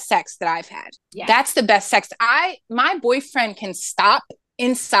the best sex that I've had. Yeah. That's the best sex. My boyfriend can stop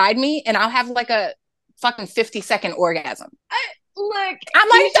inside me and I'll have like a fucking 50-second orgasm. Look, I'm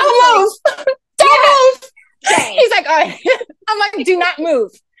like, don't move. Don't move. okay. He's like, all right. I'm like, do not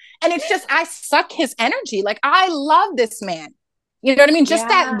move. And it's just, I suck his energy. Like, I love this man. You know what I mean? Just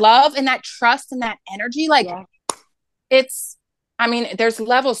that Yeah. love and that trust and that energy. Like, Yeah. it's, I mean, there's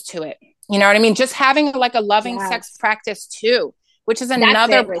levels to it. You know what I mean? Just having like a loving sex Yes. practice too, which is That's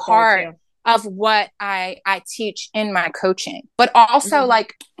another it right there part too. of what I teach in my coaching. But also, Mhm.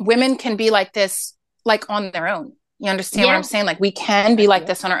 like, women can be like this, like on their own. You understand what Yeah. I'm saying? Like, we can be like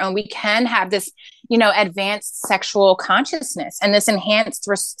this on our own. We can have this, you know, advanced sexual consciousness and this enhanced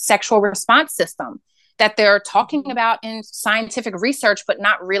sexual response system that they're talking about in scientific research, but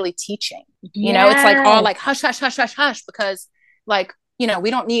not really teaching. You know, it's like all Yes. like hush, hush, hush, hush, hush, because like, you know, we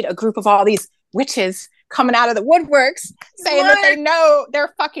don't need a group of all these witches coming out of the woodworks saying that they know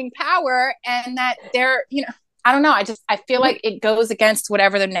their fucking power and that they're, you know, I don't know. I feel like it goes against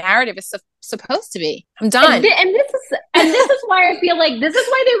whatever the narrative is supposed to be. I'm done. And this is why I feel like this is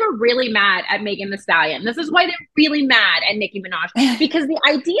why they were really mad at Megan Thee Stallion. This is why they're really mad at Nicki Minaj because the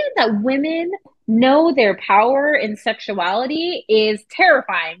idea that women know their power in sexuality is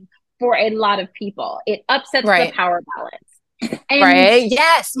terrifying for a lot of people. It upsets the Right. power balance. And Right.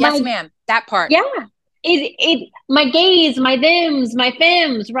 Yes. my Yes, ma'am. That part. yeah, my gays, my thems, my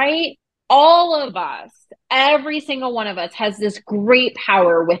femmes, right? All of us, every single one of us has this great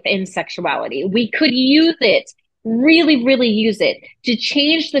power within sexuality. We could use it, really, really use it to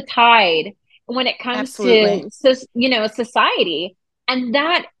change the tide when it comes Absolutely. to, you know, society. And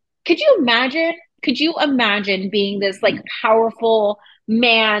that, could you imagine? Could you imagine being this like powerful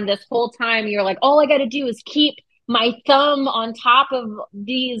man this whole time? You're like, all I got to do is keep my thumb on top of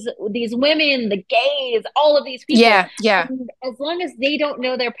these women, the gays, all of these people. Yeah. Yeah. And as long as they don't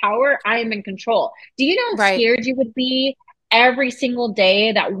know their power, I am in control. Do you know how Right. scared you would be every single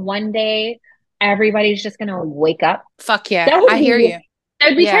day that one day everybody's just gonna wake up? Fuck yeah. That would I hear be you. that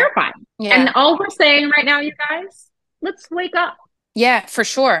would be Yeah. terrifying. And Yeah. all we're saying right now, you guys, let's wake up. Yeah, for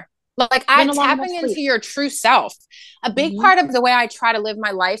sure. Like Been a long enough tapping sleep. into your true self. A big Mhm. part of the way I try to live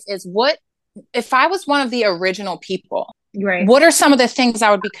my life is what if I was one of the original people, Right. what are some of the things I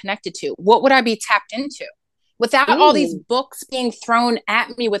would be connected to? What would I be tapped into? Without all these Ooh. books being thrown at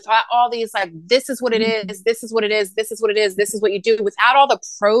me, without all these like, this is what it is, this is what it is, this is what it is, this is what you do, without all the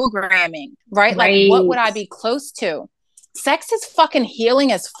programming, right? Like, what would I be close to? Sex is fucking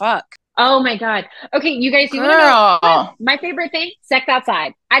healing as fuck. Oh my God. Okay, you guys, you want to know my favorite thing? Sex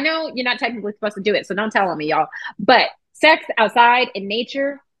outside. I know you're not technically supposed to do it, so don't tell on me, y'all. But sex outside in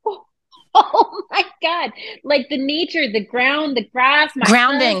nature, oh, Oh my God. Like the nature, the ground, the grass, my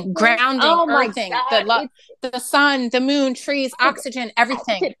Grounding, husband. grounding, Oh my earthing, God. It's the sun, the moon, trees, oxygen,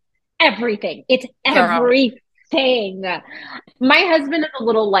 everything. oxygen, everything. It's Girl. everything. My husband is a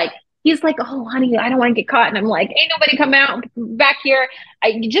little like, he's like, oh, honey, I don't want to get caught. And I'm like, ain't nobody come out back here.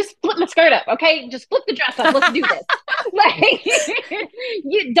 You just flip my skirt up, okay? Just flip the dress up. Let's do this. Like,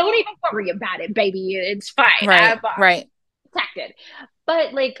 you don't even worry about it, baby. It's fine. Right, right. Protected.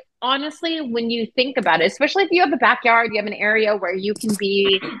 But like honestly, when you think about it, especially if you have a backyard, you have an area where you can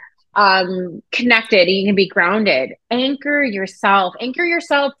be connected and you can be grounded, anchor yourself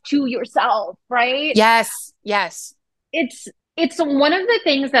to yourself, right? Yes, yes. It's it's one of the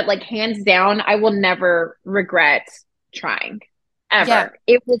things that like hands down I will never regret trying Yeah, ever.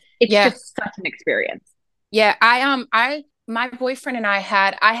 It's yeah. just such an experience. Yeah, my boyfriend and I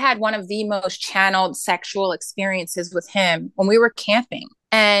had one of the most channeled sexual experiences with him when we were camping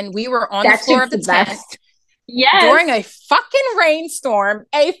and we were on the That floor of shit's the the tent best. Yes. during a fucking rainstorm,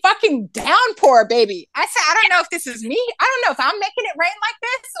 a fucking downpour, baby. I said, I don't know if this is me. I don't know if I'm making it rain like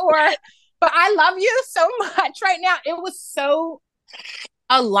this or, but I love you so much right now. It was so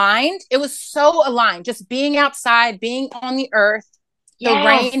aligned. It was so aligned. Just being outside, being on the earth, the Yes.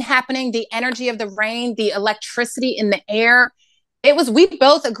 rain happening, the energy of the rain, the electricity in the air. It was, we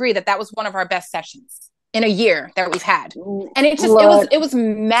both agree that that was one of our best sessions in a year that we've had. And Look, it was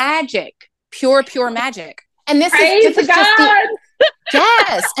magic, pure magic. And praise this is just the, God.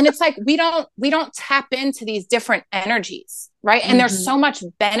 yes. And it's like, we don't tap into these different energies, right? And there's Mm-hmm. so much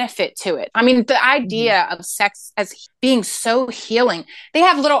benefit to it. I mean, the Mm-hmm. idea of sex as being so healing, they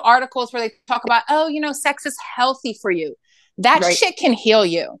have little articles where they talk about, oh, sex is healthy for you. That Right. shit can heal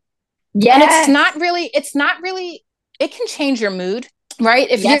you. And Yes. it's not really, it can change your mood, right?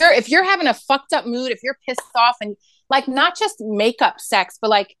 Yes. If you're having a fucked up mood, if you're pissed off and like not just makeup sex, but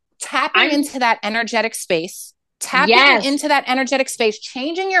like tapping I'm into that energetic space, yes.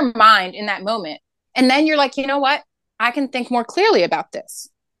 changing your mind in that moment. And then you're like, you know what? I can think more clearly about this.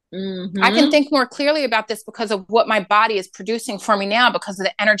 I can Mm-hmm. think more clearly about this because of what my body is producing for me now, because of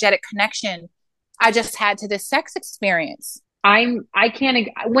the energetic connection I just had to this sex experience. I can't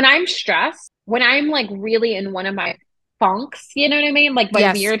when I'm stressed, when I'm like really in one of my funks, you know what I mean? Like my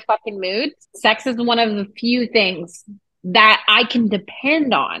Yes, weird fucking mood. Sex is one of the few things that I can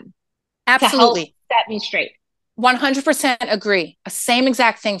depend on to help absolutely. set me straight. 100% agree. Same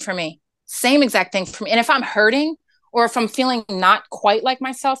exact thing for me. Same exact thing for me. And if I'm hurting or if I'm feeling not quite like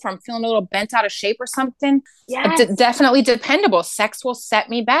myself or I'm feeling a little bent out of shape or something, Yes. definitely dependable. Sex will set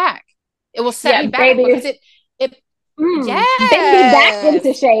me back. It will set me Yeah, back because baby. it, Bend me back yes,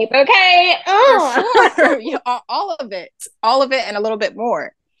 into shape, okay? for Oh. sure. All of it and a little bit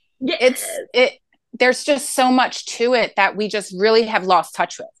more. Yes. It, there's just so much to it that we just really have lost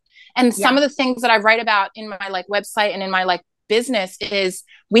touch with. And some Yeah. of the things that I write about in my like website and in my like business is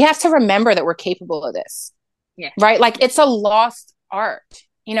we have to remember that we're capable of this, Yeah. right? Like it's a lost art.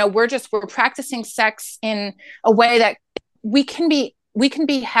 We're practicing sex in a way that we can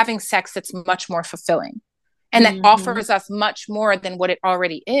be having sex that's much more fulfilling and that Mm-hmm. offers us much more than what it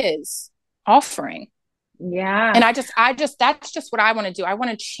already is offering. Yeah. And that's just what I want to do. I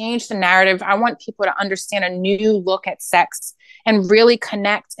want to change the narrative. I want people to understand a new look at sex and really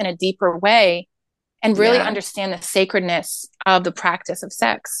connect in a deeper way and really Yeah. understand the sacredness of the practice of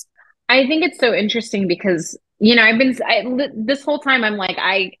sex. I think it's so interesting because this whole time I'm like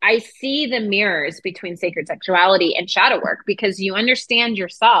I see the mirrors between sacred sexuality and shadow work because you understand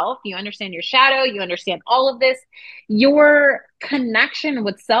yourself, you understand your shadow, you understand all of this. Your connection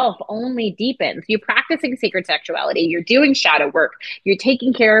with self only deepens. You're practicing sacred sexuality, you're doing shadow work, you're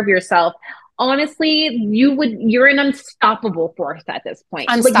taking care of yourself. Honestly, you're an unstoppable force at this point.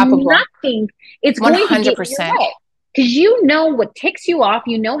 Like Unstoppable. nothing is going to get in your 100%. way because you know what ticks you off,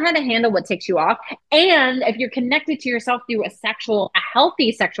 you know how to handle what ticks you off, and if you're connected to yourself through a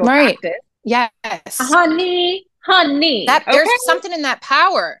healthy sexual Right. practice, Yes. honey, That okay, there's something in that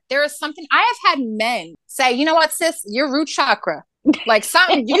power. There is something. I have had men say, you know what, sis, your root chakra, like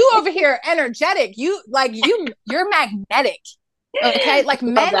something you over here energetic. You're magnetic. Okay. Like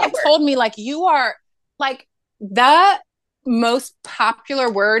love men that have word. told me like you are like the most popular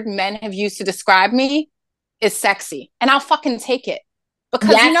word men have used to describe me is sexy. And I'll fucking take it. Because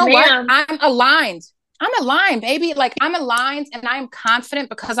you Yes, know what? ma'am. I'm aligned. I'm aligned, baby. Like I'm aligned and I'm confident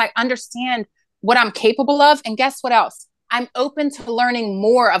because I understand what I'm capable of. And guess what else? I'm open to learning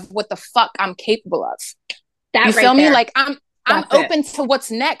more of what the fuck I'm capable of. You That right feel me? there. Like I'm That's it. open to what's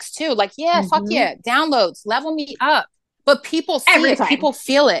next too. Like, yeah, fuck Mm-hmm. yeah, downloads, level me up. But people see Every it, time. people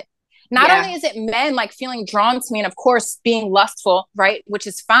feel it. Not Yeah. only is it men like feeling drawn to me and of course being lustful, right? Which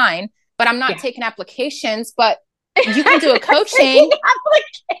is fine, but I'm not Yeah. taking applications. But you can do a Taking coaching.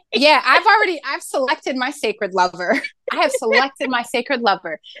 applications. Yeah, I've selected my sacred lover. I have selected my sacred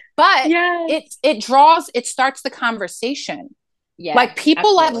lover. But Yes. it starts the conversation. Yes, Like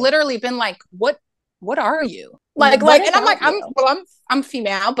people have absolutely. literally been like, what are you? What And I'm like, about you? I'm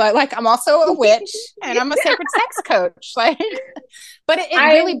female, but like I'm also a witch and I'm a sacred sex coach. Like, but it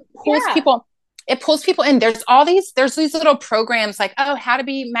I really pulls yeah. people, in. There's these little programs like, oh, how to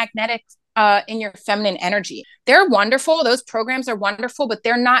be magnetic in your feminine energy. They're wonderful. Those programs are wonderful, but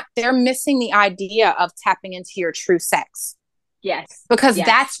they're missing the idea of tapping into your true sex, Yes. because Yes.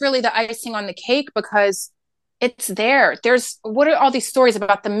 that's really the icing on the cake, because it's there. What are all these stories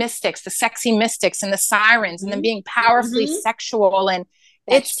about the mystics, the sexy mystics and the sirens, and them being powerfully Mm-hmm. sexual? And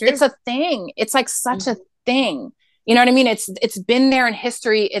That's it's true. a thing. It's like such a Mhm. thing. You know what I mean? It's been there in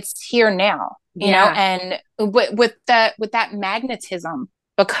history. It's here now, Yeah. and with that magnetism,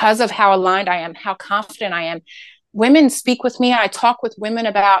 because of how aligned I am, how confident I am, women speak with me. I talk with women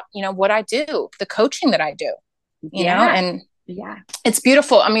about, what I do, the coaching that I do, Yeah. and Yeah. it's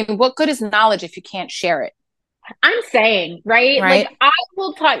beautiful. I mean, what good is knowledge if you can't share it? I'm saying, right? Like Right. I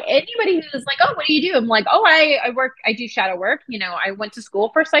will talk anybody who's like, oh, what do you do? I'm like, oh, I do shadow work. I went to school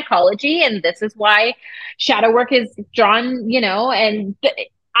for psychology, and this is why shadow work is drawn,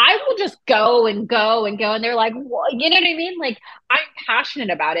 I will just go and go and go. And they're like, what? You know what I mean? Like I'm passionate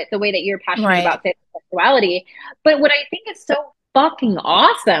about it the way that you're passionate Right. about sexuality. But what I think is so fucking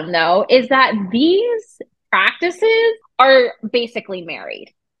awesome though is that these practices are basically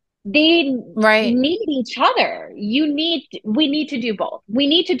married. They Right. need each other. We need to do both. We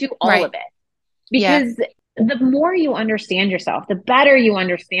need to do all Right. of it Yeah. because the more you understand yourself, the better you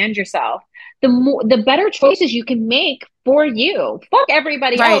understand yourself, the better choices you can make for you. Fuck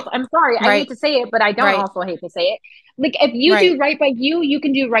everybody else. Right. I'm sorry. I hate Right. to say it, but I don't Right. also hate to say it. Like if you Right. do right by you, you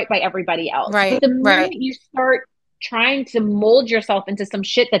can do right by everybody else. But Right. the Right. minute you start trying to mold yourself into some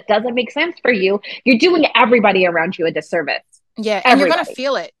shit that doesn't make sense for you, you're doing everybody around you a disservice. Yeah. And you're going to Everybody.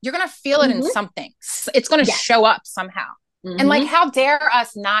 feel it. You're going to feel it in Mm-hmm. something. It's going to Yes. show up somehow. And like, Mm-hmm. how dare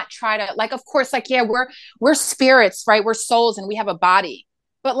us not try to, like, of course, like, yeah, we're spirits, right? We're souls and we have a body,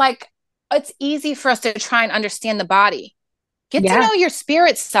 but like, it's easy for us to try and understand the body. Get to Yeah. know your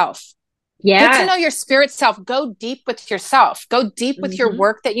spirit self. Get to Yes. know your spirit self. Go deep with yourself. Go deep with your Mm-hmm.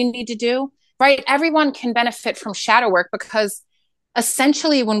 work that you need to do, right? Everyone can benefit from shadow work, because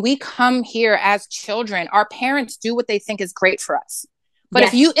essentially when we come here as children, our parents do what they think is great for us. But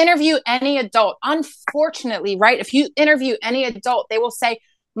if you Yes. interview any adult, unfortunately, right? If you interview any adult, they will say,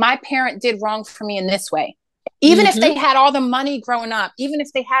 my parent did wrong for me in this way. Even if Mm-hmm. they had all the money growing up, even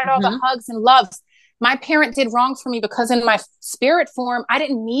if they had all the Mm-hmm. hugs and loves, my parent did wrong for me because in my spirit form, I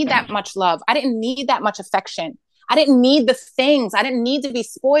didn't need that much love. I didn't need that much affection. I didn't need the things. I didn't need to be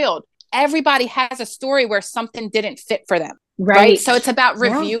spoiled. Everybody has a story where something didn't fit for them, right? Right. So it's about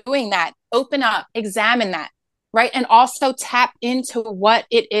Yeah. reviewing that, open up, examine that, right? And also tap into what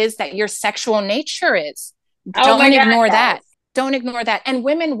it is that your sexual nature is. Oh my Don't God. ignore Yes. that. Don't ignore that. And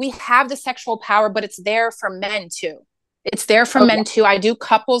women, we have the sexual power, but it's there for men too. It's there for Oh yeah. men too. I do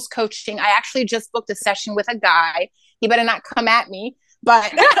couples coaching. I actually just booked a session with a guy. He better not come at me. But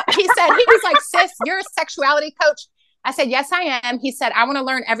he was like, sis, you're a sexuality coach. I said, yes, I am. He said, I want to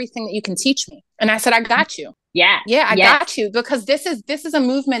learn everything that you can teach me. And I said, I got you. Yeah. Yeah, I Yes. got you, because this is a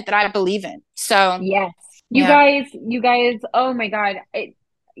movement that I believe in. So Yes. yeah. You guys, oh my God.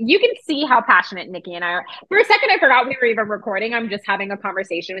 You can see how passionate Nikki and I are. For a second, I forgot we were even recording. I'm just having a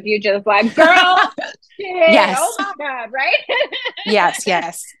conversation with you, just like, girl, shit. Oh Yes. my God. Right. Yes.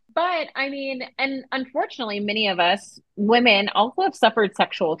 Yes. But I mean, and unfortunately, many of us women also have suffered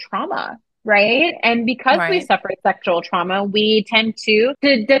sexual trauma, right? And because we Right. suffered sexual trauma, we tend to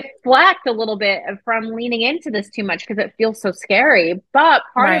deflect a little bit from leaning into this too much because it feels so scary. But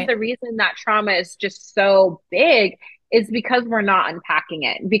part of Right. the reason that trauma is just so big is because we're not unpacking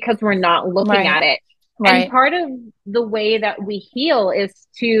it, because we're not looking Right. at it. And Right. part of the way that we heal is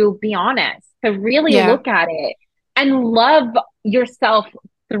to be honest, to really Yeah. look at it and love yourself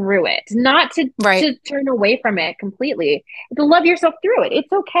through it, not Right. to turn away from it completely, to love yourself through it.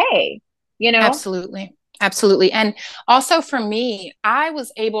 It's okay, you know? Absolutely. Absolutely. And also for me, I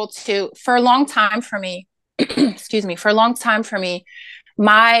was able to, for a long time for me, excuse me, for a long time for me,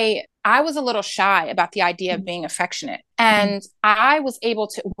 I was a little shy about the idea of being affectionate. And I was able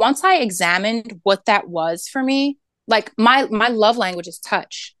to, once I examined what that was for me, like my love language is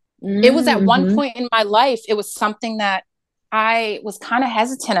touch. It was at one Mm-hmm. point in my life, it was something that I was kind of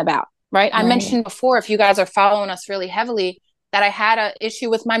hesitant about, right? I Right. mentioned before, if you guys are following us really heavily, that I had an issue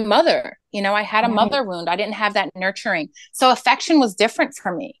with my mother. I had a Right. mother wound. I didn't have that nurturing. So affection was different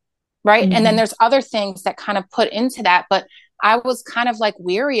for me. right? And then Mm-hmm. there's other things that kind of put into that, but I was kind of like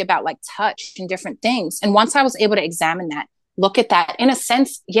weary about like touch and different things. And once I was able to examine that, look at that, in a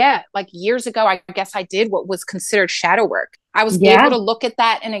sense, yeah, like years ago, I guess I did what was considered shadow work. I was able Yeah. to look at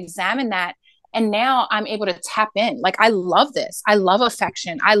that and examine that. And now I'm able to tap in. Like, I love this. I love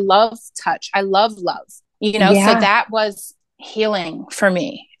affection. I love touch. I love love, you know? So Yeah. that was healing for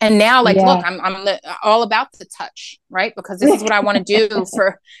me. And now, like, look, Yeah. I'm all about the touch, right? Because this is what I want to do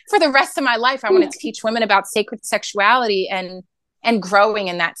for the rest of my life. I want to teach women about sacred sexuality and growing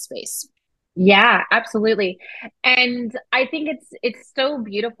in that space. Yeah, absolutely. And I think it's so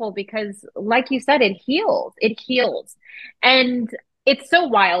beautiful because like you said, it heals. It heals. And it's so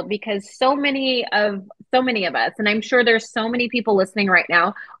wild because so many of us, and I'm sure there's so many people listening right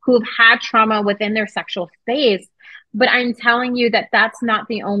now who've had trauma within their sexual space, but I'm telling you that that's not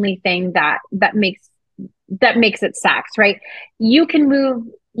the only thing that makes it sex, right? You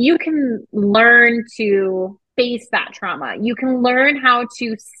can learn to face that trauma. You can learn how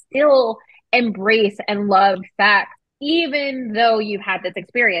to still embrace and love sex even though you've had this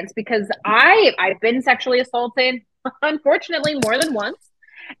experience, because I've been sexually assaulted unfortunately more than once,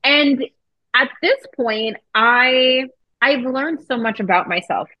 and at this point I've learned so much about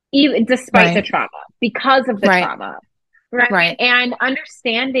myself even despite the Right. trauma, because of the Right. trauma, right? Right. And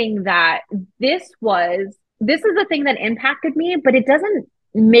understanding that this is the thing that impacted me, but it doesn't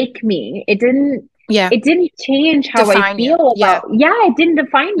make me. Yeah. It didn't change how I Define you. feel Yeah. about. Yeah, it didn't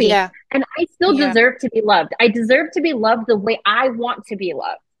define me. Yeah. And I still Yeah. deserve to be loved. I deserve to be loved the way I want to be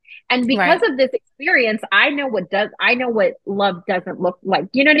loved. And because Right. of this experience, I know what love doesn't look like.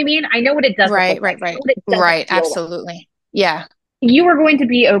 You know what I mean? I know what it doesn't Right. look like. Right. I know Right. what it doesn't Right. feel like. Absolutely. Yeah. You are going to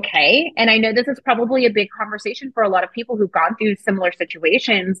be okay. And I know this is probably a big conversation for a lot of people who've gone through similar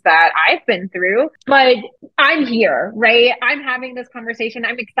situations that I've been through, but I'm here, right? I'm having this conversation.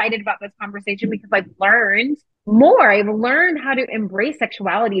 I'm excited about this conversation because I've learned more. I've learned how to embrace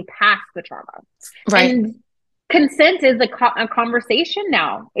sexuality past the trauma. Right. And consent is a conversation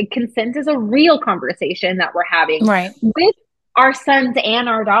now. Consent is a real conversation that we're having Right. with our sons and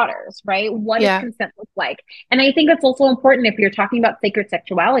our daughters, right? What does Yeah. consent look like? And I think it's also important, if you're talking about sacred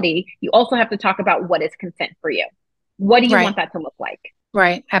sexuality, you also have to talk about what is consent for you. What do you want Right. that to look like?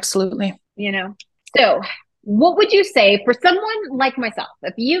 Right. Absolutely. You know? So, what would you say for someone like myself,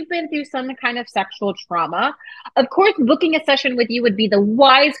 if you've been through some kind of sexual trauma? Of course, booking a session with you would be the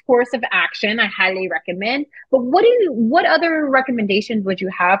wise course of action. I highly recommend. But what other recommendations would you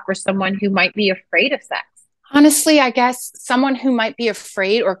have for someone who might be afraid of sex? Honestly, I guess someone who might be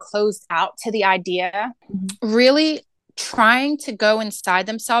afraid or closed out to the idea, Mm-hmm. really trying to go inside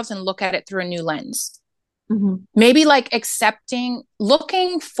themselves and look at it through a new lens. Mm-hmm. Maybe like accepting,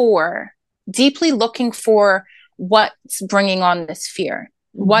 deeply looking for what's bringing on this fear.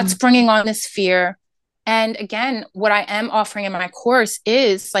 What's Mm-hmm. bringing on this fear? And again, what I am offering in my course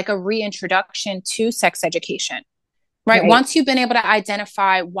is like a reintroduction to sex education, right? Right. Once you've been able to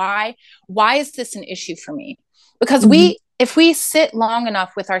identify why is this an issue for me? Because Mm-hmm. if we sit long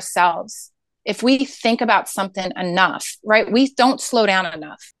enough with ourselves, if we think about something enough, right? We don't slow down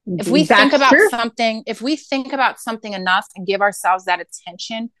enough. That's true. If we think about something enough and give ourselves that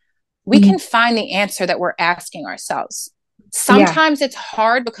attention, we Mm-hmm. can find the answer that we're asking ourselves. Yeah. Sometimes it's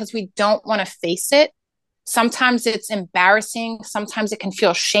hard because we don't want to face it. Sometimes it's embarrassing. Sometimes it can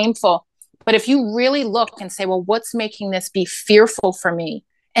feel shameful. But if you really look and say, well, what's making this be fearful for me?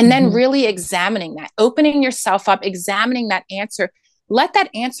 And then Mm-hmm. really examining that, opening yourself up, examining that answer, let that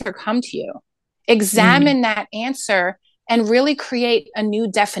answer come to you. Mm-hmm. Examine that answer and really create a new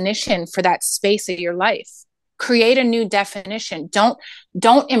definition for that space of your life. Create a new definition. Don't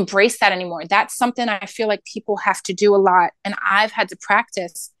embrace that anymore. That's something I feel like people have to do a lot. And I've had to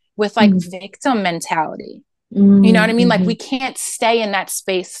practice with like victim mentality. You know what I mean? Like, Mm-hmm. we can't stay in that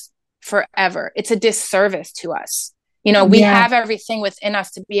space forever. It's a disservice to us. You know, we Yeah. have everything within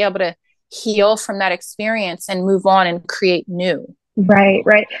us to be able to heal from that experience and move on and create new. Right.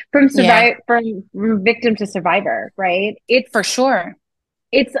 Right. Yeah, From victim to survivor. Right. for sure.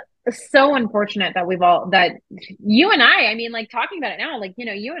 It's so unfortunate that that you and I mean, like talking about it now, like,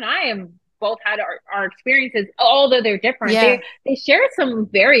 you and I have both had our experiences, although they're different. Yeah, They share some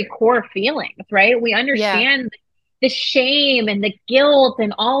very core feelings, right? We yeah, understand the shame and the guilt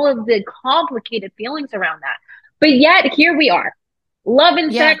and all of the complicated feelings around that. But yet here we are, love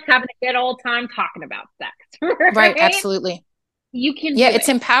and yeah, sex, having a good old time talking about sex, right. right? Absolutely. You can Yeah, do it's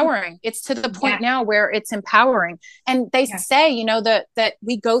it. empowering. It's to the Yeah. point now where it's empowering. And they Yeah. say, you know, that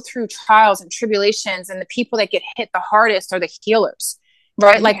we go through trials and tribulations, and the people that get hit the hardest are the healers,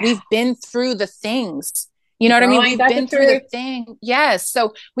 right? Like, Yeah. we've been through the things, You know what I Girl, mean? ain't We've that the been through the truth? thing. Yes.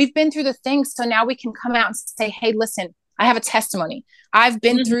 So we've been through the thing. So now we can come out and say, hey, listen, I have a testimony. I've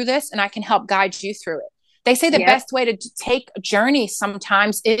been Mhm. through this and I can help guide you through it. They say the Yep. best way to take a journey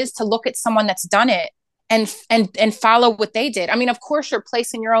sometimes is to look at someone that's done it and follow what they did. I mean, of course you're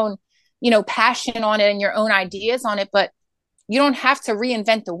placing your own, passion on it and your own ideas on it, but you don't have to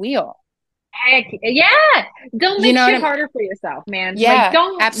reinvent the wheel. Heck, yeah. Don't You make know what shit I mean? harder for yourself, man. Like, Yeah,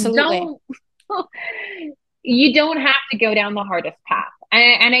 absolutely. don't, you don't have to go down the hardest path.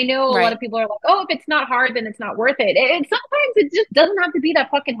 And I know a lot Right. of people are like, oh, if it's not hard, then it's not worth it. And sometimes it just doesn't have to be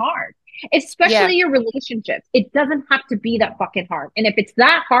that fucking hard, Yeah. especially your relationships. It doesn't have to be that fucking hard. And if it's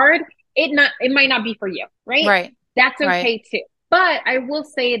that hard, it might not be for you, right? Right. That's Right. okay too. But I will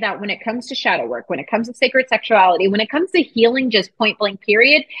say that when it comes to shadow work, when it comes to sacred sexuality, when it comes to healing, just point blank,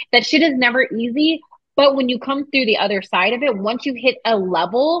 period, that shit is never easy. But when you come through the other side of it, once you hit a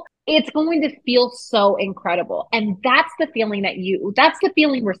level, it's going to feel so incredible. And that's the feeling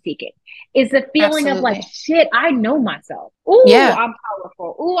we're seeking, is the feeling of like, Absolutely. shit, I know myself. Ooh, Yeah. I'm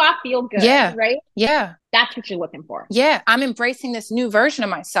powerful. Ooh, I feel good, Yeah. right? Yeah. That's what you're looking for. Yeah. I'm embracing this new version of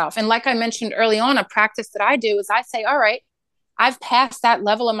myself. And like I mentioned early on, a practice that I do is I say, all right, I've passed that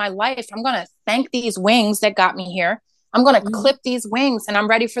level of my life. I'm going to thank these wings that got me here. I'm going to Mhm. clip these wings and I'm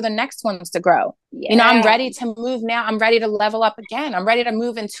ready for the next ones to grow. I'm Yeah. ready to move now. I'm ready to level up again. I'm ready to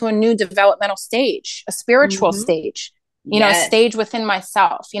move into a new developmental stage, a spiritual Hmm. stage, a Yes. stage within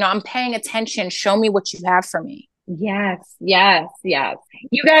myself. I'm paying attention. Show me what you have for me. Yes, yes, yes.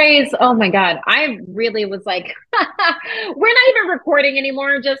 You guys, oh my God. I really was like, we're not even recording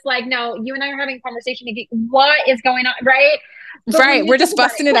anymore. Just like, no, you and I are having a conversation. What is going on? Right. But when Right. you We're think just about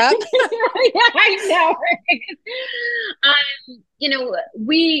busting it up. it, yeah, I know. Right?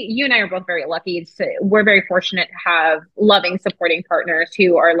 You and I are both very lucky. We're very fortunate to have loving, supporting partners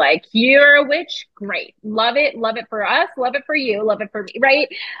who are like, you're a witch. Great. Love it for us. Love it for you. Love it for me. Right.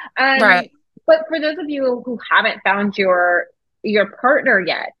 Um, Right. but for those of you who haven't found your partner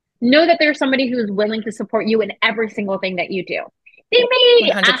yet, know that there's somebody who's willing to support you in every single thing that you do. They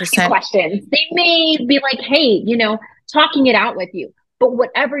may ask you 100%. questions. They may be like, hey, talking it out with you. But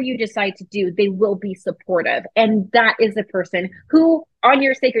whatever you decide to do, they will be supportive. And that is a person who, on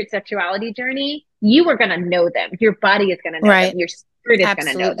your sacred sexuality journey, you are going to know them. Your body is going to know them. Right. Your spirit is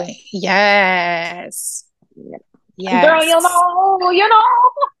going to know them. Absolutely. Yes. Girl, Yes.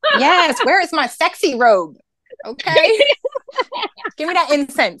 Yes. Where is my sexy robe? Okay. Give me that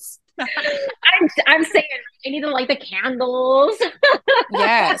incense. I'm saying I need to light the candles.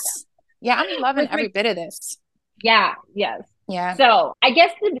 Yes. Yeah, I'm loving With every my bit of this. Yeah, yes. Yeah. So I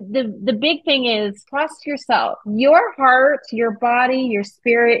guess the big thing is trust yourself. Your heart, your body, your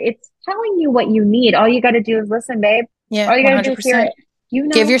spirit, it's telling you what you need. All you got to do is listen, babe. Yeah, All you got to do is hear 100%. it. You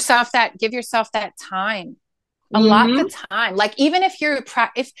Give know? yourself that time. Allot the Mm-hmm. time. Like even if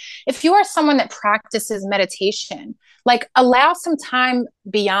you are someone that practices meditation, like allow some time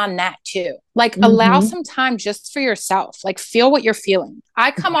beyond that too. Like allow Mm-hmm. some time just for yourself. Like feel what you're feeling.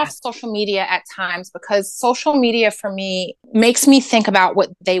 I come off Yes. social media at times because social media for me makes me think about what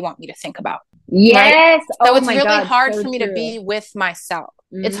they want me to think about. Right. Yes. So Oh it's my really God. hard So for me to true. be with myself.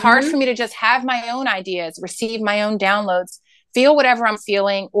 It's hard Mm-hmm. for me to just have my own ideas, receive my own downloads, feel whatever I'm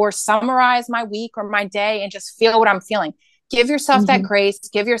feeling, or summarize my week or my day and just feel what I'm feeling. Give yourself that Mm-hmm. grace,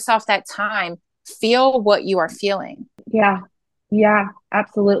 give yourself that time, feel what you are feeling. Yeah. Yeah,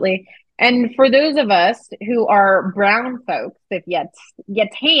 absolutely. And for those of us who are brown folks, if yet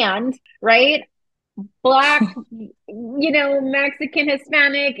tanned, right? Black, Mexican,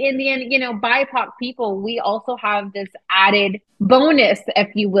 Hispanic, Indian, BIPOC people, we also have this added bonus, if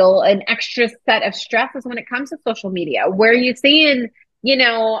you will, an extra set of stresses when it comes to social media, where you're seeing,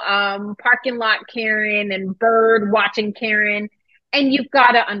 parking lot Karen and bird watching Karen, and you've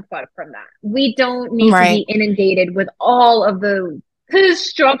got to unplug from that. We don't need to be Right, inundated with all of the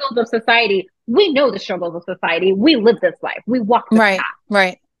struggles of society. We know the struggles of society. We live this life. We walk this right, path.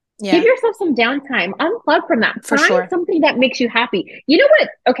 right. Give Yeah, yourself some downtime. Unplug from that. for Find sure. something that makes you happy. You know what?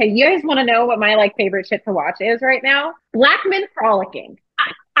 Okay, you guys want to know what my favorite shit to watch is right now? Black men frolicking.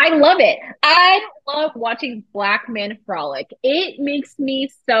 I love it. I love watching black men frolic. It makes me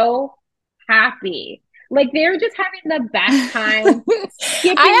so happy. Like they're just having the best time I have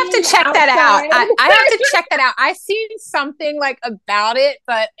skipping to check that out. outside. I have to check that out. I seen something like about it,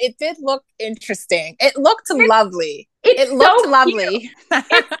 but it did look interesting. It looked It's lovely. it's It looked so cute. lovely.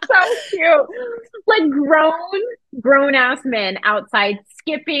 It's so cute. Like grown ass men outside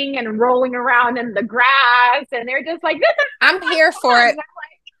skipping and rolling around in the grass. And they're just like, this is so I'm much here for fun. it. And I'm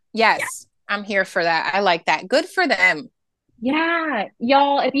like, Yes, I'm here for that. I like that. Good for them. Yeah,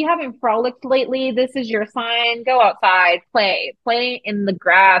 y'all, if you haven't frolicked lately, this is your sign. Go outside, play in the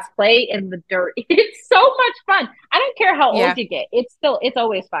grass, play in the dirt. It's so much fun. I don't care how old Yeah. you get. It's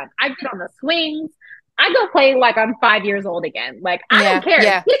always fun. I get on the swings. I go play like I'm 5 years old again. Like, I don't Yeah. care.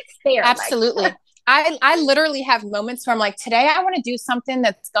 Yeah. Get there. Like, Absolutely. I literally have moments where I'm like, today I want to do something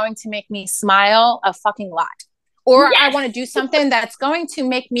that's going to make me smile a fucking lot. Or I yes. want to do something that's going to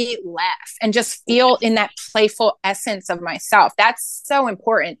make me laugh and just feel in that playful essence of myself. That's so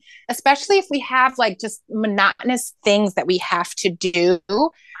important, especially if we have like just monotonous things that we have to do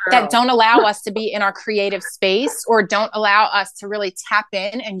that Girl. don't allow us to be in our creative space or don't allow us to really tap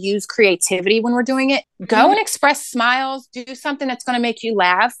in and use creativity when we're doing it. Go and express smiles, do something that's going to make you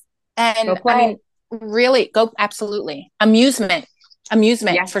laugh. Go And I play. mean, really go absolutely. Amusement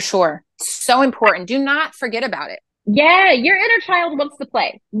Yeah. for sure. So important. Do not forget about it. Yeah, your inner child wants to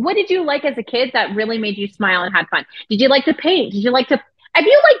play. What did you like as a kid that really made you smile and had fun? Did you like to paint? Did you like to, if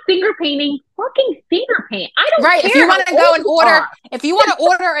you like finger painting, fucking finger paint. I don't Right. If care you how want to old go and you order, are. if you want to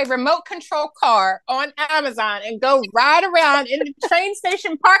order a remote control car on Amazon and go ride around in the train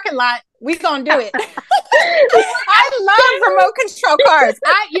station parking lot, we gonna do it. I love remote control cars.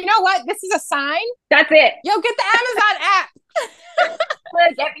 You know what? This is a sign. That's it. Yo, get the Amazon app.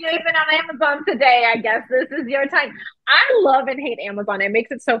 Look, if you've been on Amazon today, I guess this is your time. I love and hate Amazon. It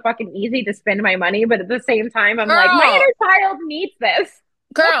makes it so fucking easy to spend my money, but at the same time, I'm like, my Girl, inner child needs this.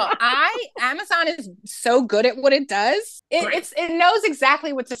 girl, Amazon is so good at what it does. Right. It knows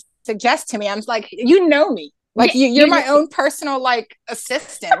exactly what to suggest to me. I'm like, you know me. Like Yeah, you're my own personal like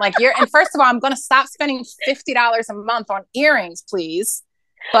assistant. Like and first of all, I'm gonna stop spending $50 a month on earrings, please.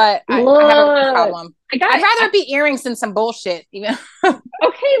 But I have a look, problem. I got I'd it. rather it be earrings than some bullshit. Even Okay,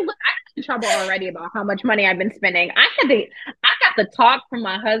 look, I'm in trouble already about how much money I've been spending. I got the talk from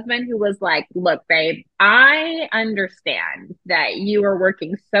my husband who was like, "Look, babe, I understand that you are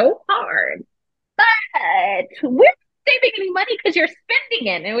working so hard, but we're not saving any money because you're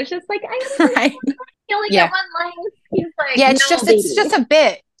spending it." And it was just like, I right? you only get Yeah, one life. He's like, yeah. "No, It's baby." just a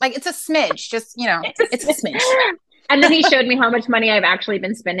bit. Like it's a smidge. Just it's a smidge. And then he showed me how much money I've actually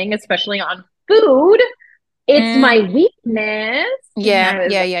been spending, especially on food. It's my Mm, weakness. And yeah, I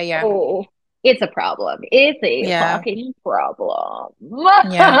was yeah, like, yeah, yeah, oh, it's a problem. It's a yeah, fucking problem.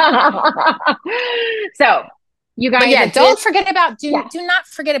 yeah. So, you But guys, yeah, if this, don't forget about yeah, do not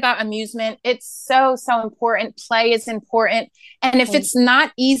forget about amusement. It's so important. Play is important. And if it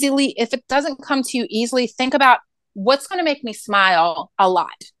doesn't come to you easily, think about what's going to make me smile a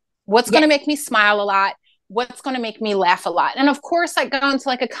lot. What's going to yes, make me smile a lot? What's going to make me laugh a lot? And of course, like going to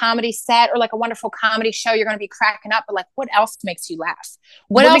like a comedy set or like a wonderful comedy show, you're going to be cracking up, but like what else makes you laugh?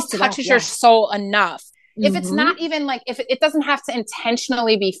 What what else makes you laugh? touches your Yeah. soul enough? If it's Mm-hmm. not even like if it doesn't have to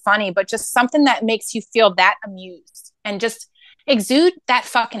intentionally be funny, but just something that makes you feel that amused and just exude that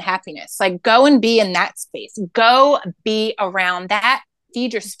fucking happiness. Like go and be in that space. Go be around that.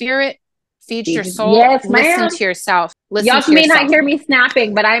 Feed your spirit, feed your soul, Yes, listen ma'am. to yourself. Listen Y'all to may not yourself. hear me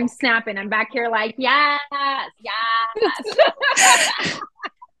snapping, but I'm snapping. I'm back here like, yes, yes.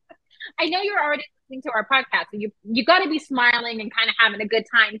 I know you're already listening to our podcast, so you got to be smiling and kind of having a good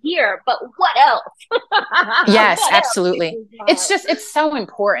time here. But what else? Yes, What else makes absolutely. you smile? It's so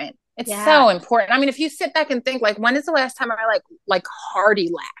important. It's Yeah, so important. I mean, if you sit back and think like when is the last time I like hearty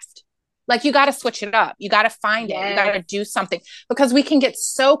laughed? Like you got to switch it up. You got to find it. You got yes, to do something because we can get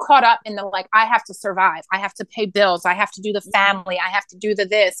so caught up in the like I have to survive. I have to pay bills. I have to do the family. I have to do the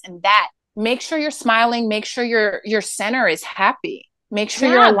this and that. Make sure you're smiling. Make sure your center is happy. Make sure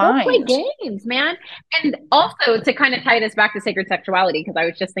you're yeah. Go play aligned. games, man. And also to kind of tie this back to sacred sexuality, because I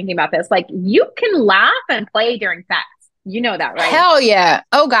was just thinking about this. Like you can laugh and play during sex. You know that, right? Hell yeah.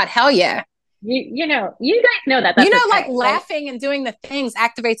 Oh God, hell yeah. You know, you guys know that You that's know, like okay, right? laughing and doing the things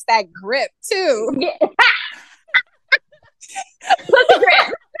activates that grip too. Yeah. Pussy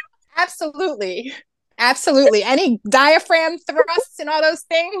grip. Absolutely. Absolutely. Any diaphragm thrusts and all those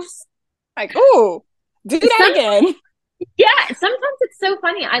things? Like, ooh, do that Some again. Yeah, sometimes it's so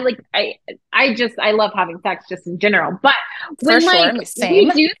funny. I love having sex just in general. But For when sure. like Same.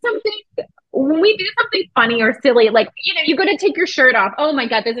 when we do something funny or silly, like you go to take your shirt off. Oh my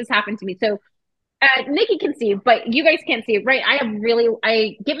God, this has happened to me. So Nikki can see, but you guys can't see, right?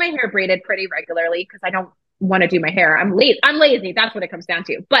 I get my hair braided pretty regularly because I don't want to do my hair. I'm lazy. That's what it comes down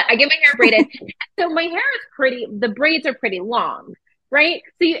to. But I get my hair braided. So my hair is the braids are pretty long, right?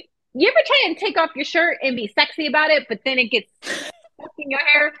 So you ever try and take off your shirt and be sexy about it, but then it gets in your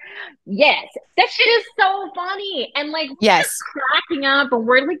hair. Yes, that shit is so funny, and like we're just Yes. cracking up, and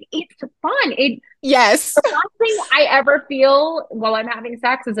we're like, it's fun. Yes. The last thing I ever feel while I'm having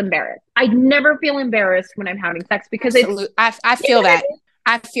sex is embarrassed. I never feel embarrassed when I'm having sex because it's, Absolutely. I you know feel what I that. mean?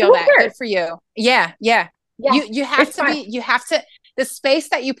 I feel Who that. Good cares? for you. Yeah. Yeah. Yeah, You have it's to fun. be, the space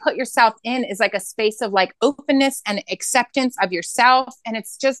that you put yourself in is like a space of like openness and acceptance of yourself. And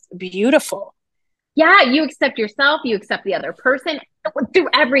it's just beautiful. Yeah, you accept yourself, you accept the other person through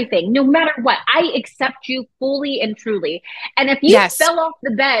everything, no matter what. I accept you fully and truly. And if you Yes. fell off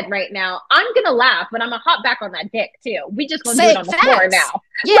the bed right now, I'm gonna laugh, but I'm gonna hop back on that dick too. We just gonna do it Say on the floor facts. now.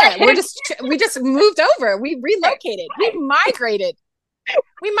 Yeah. Like, We just moved over. We relocated. We migrated.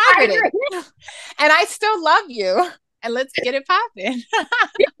 We I migrated. agree. And I still love you. And let's get it popping.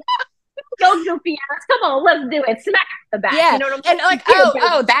 Go goofy ass. Come on, let's do it. Smack the back. You Yeah. know what I'm And saying? like, Here,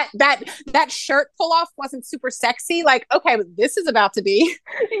 oh, baby. that shirt pull off wasn't super sexy. Like, okay, this is about to be.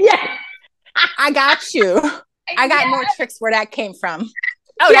 Yeah. I got you. I got more Yeah. tricks where that came from.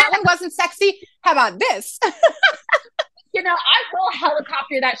 Oh, Yeah. that one wasn't sexy. How about this? You know, I will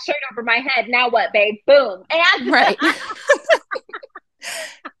helicopter that shirt over my head. Now what, babe? Boom. And Right.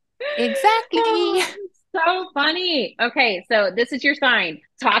 Exactly. so funny. Okay, so this is your sign.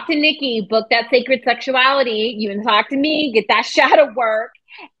 Talk to Nikki, book that sacred sexuality. You can talk to me, get that shadow work,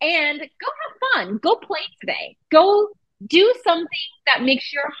 and go have fun. Go play today. Go do something that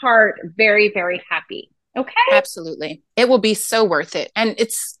makes your heart very, very happy. Okay? Absolutely. It will be so worth it. And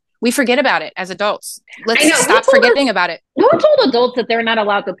we forget about it as adults. I Let's know. stop forgetting about it. Who told adults that they're not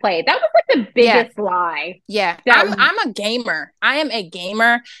allowed to play? That was like the Yeah. biggest lie. Yeah. That I'm a gamer. I am a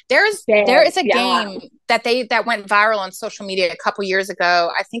gamer. There said, is a yeah. game that went viral on social media a couple years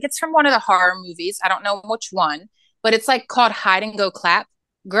ago. I think it's from one of the horror movies. I don't know which one, but it's like called Hide and Go Clap.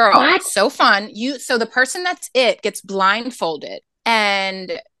 Girl, What? so fun. So the person that's it gets blindfolded,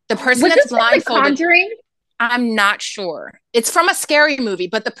 and the person Was that's this like The blindfolded, Conjuring? I'm not sure. It's from a scary movie,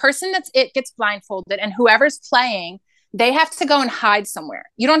 but the person that's it gets blindfolded, and whoever's playing, they have to go and hide somewhere.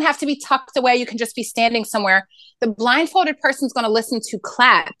 You don't have to be tucked away. You can just be standing somewhere. The blindfolded person's going to listen to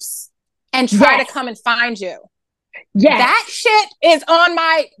claps and try to come and find you. Yes. That shit is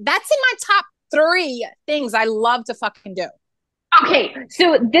that's in my top 3 things I love to fucking do. Okay,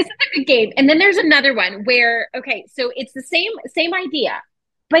 so this is a good game. And then there's another one where, okay, so it's the same idea.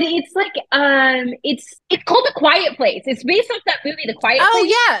 But it's like it's called The Quiet Place. It's based off that movie, The Quiet Place. Oh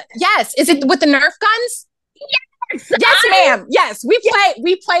yeah. Yes. Is it with the Nerf guns? Yes. Yes, ma'am. Yes.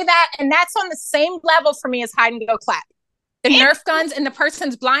 We play that, and that's on the same level for me as Hide and Go Clap. The Nerf guns and the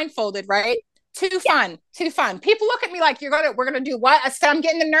person's blindfolded, right? Too fun. People look at me like we're gonna do what? I said I'm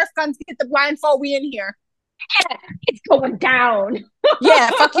getting the Nerf guns, get the blindfold, we in here. Yeah, it's going down. Yeah,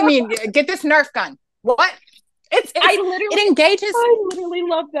 fuck you mean get this Nerf gun. What? It engages. I literally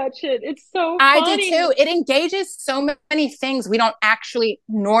love that shit. It's so funny. I do too. It engages so many things we don't actually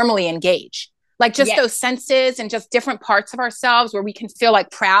normally engage. Like just those senses and just different parts of ourselves where we can feel like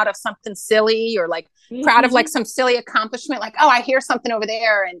proud of something silly, or like proud of like some silly accomplishment. Like, oh, I hear something over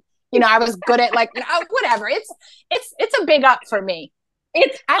there, and I was good at like whatever. It's a big up for me.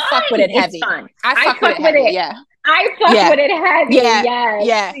 I fuck with it heavy. I fuck with it heavy. Yeah. I fuck with it heavy. Yeah.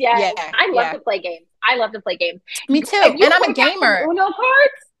 Yes. I love to play games. Me too. And I'm a gamer. Uno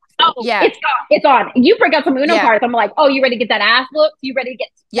cards? Oh, yeah. It's on. You break out some Uno cards. I'm like, oh, you ready to get that ass look? You ready to get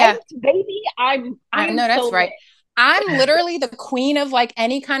spanked, baby? I know that's so right. I'm literally the queen of like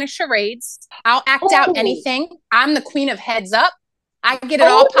any kind of charades. I'll act out anything. I'm the queen of heads up. I get it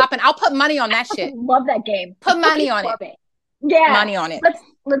all popping. I'll put money on that shit. Love that game. Put money on it. Yeah. Money on it.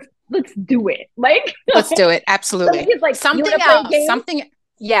 Let's do it. Like let's do it. Absolutely. Like, something else. Something.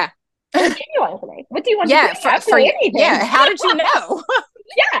 Yeah. What do you want to play? What do you want to play? For anything. Yeah. How did you know?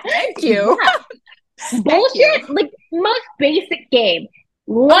 Yeah. Thank you. Yeah. Bullshit. Like most basic game.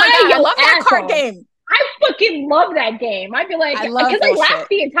 Oh my God, I love that card game. I fucking love that game. I'd be like, because I laughed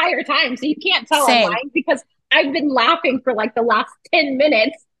the entire time, so you can't tell I'm lying because I've been laughing for like the last 10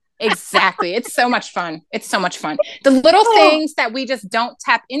 minutes. Exactly. It's so much fun. The little things that we just don't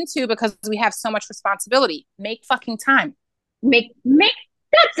tap into because we have so much responsibility. Make fucking time. Make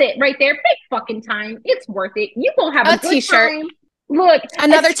that's it right there. Make fucking time. It's worth it. You gonna have a good t-shirt. time. Look,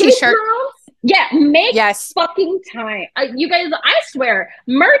 another t-shirt. Yeah, make fucking time. You guys, I swear,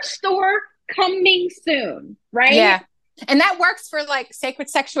 merch store coming soon, right? Yeah. And that works for like sacred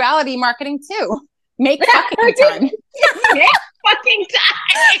sexuality marketing too. Make fucking time. Make fucking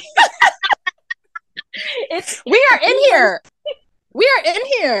time. We are in here.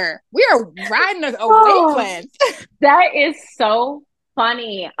 We are riding a wavelength. That is so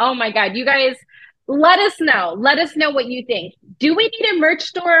funny. Oh my God. You guys, Let us know. Let us know what you think. Do we need a merch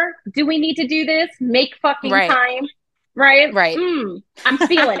store? Do we need to do this? Make fucking Right. time, right? Right. I'm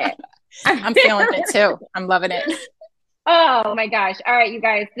feeling it. I'm I'm feeling feeling it it. too. I'm loving it. Oh my gosh. All right, you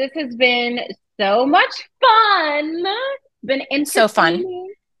guys, this has been so much fun. Been So fun.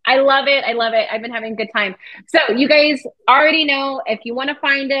 entertaining. I love it. I love it. I've been having a good time. So, you guys already know if you want to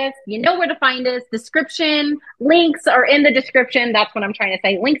find us, you know where to find us. Description links are in the description. That's what I'm trying to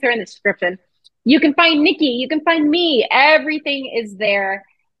say. Links are in the description. You can find Nikki. You can find me. Everything is there.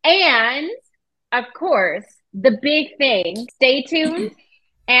 And of course, the big thing, stay tuned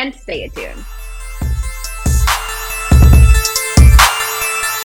and stay attuned.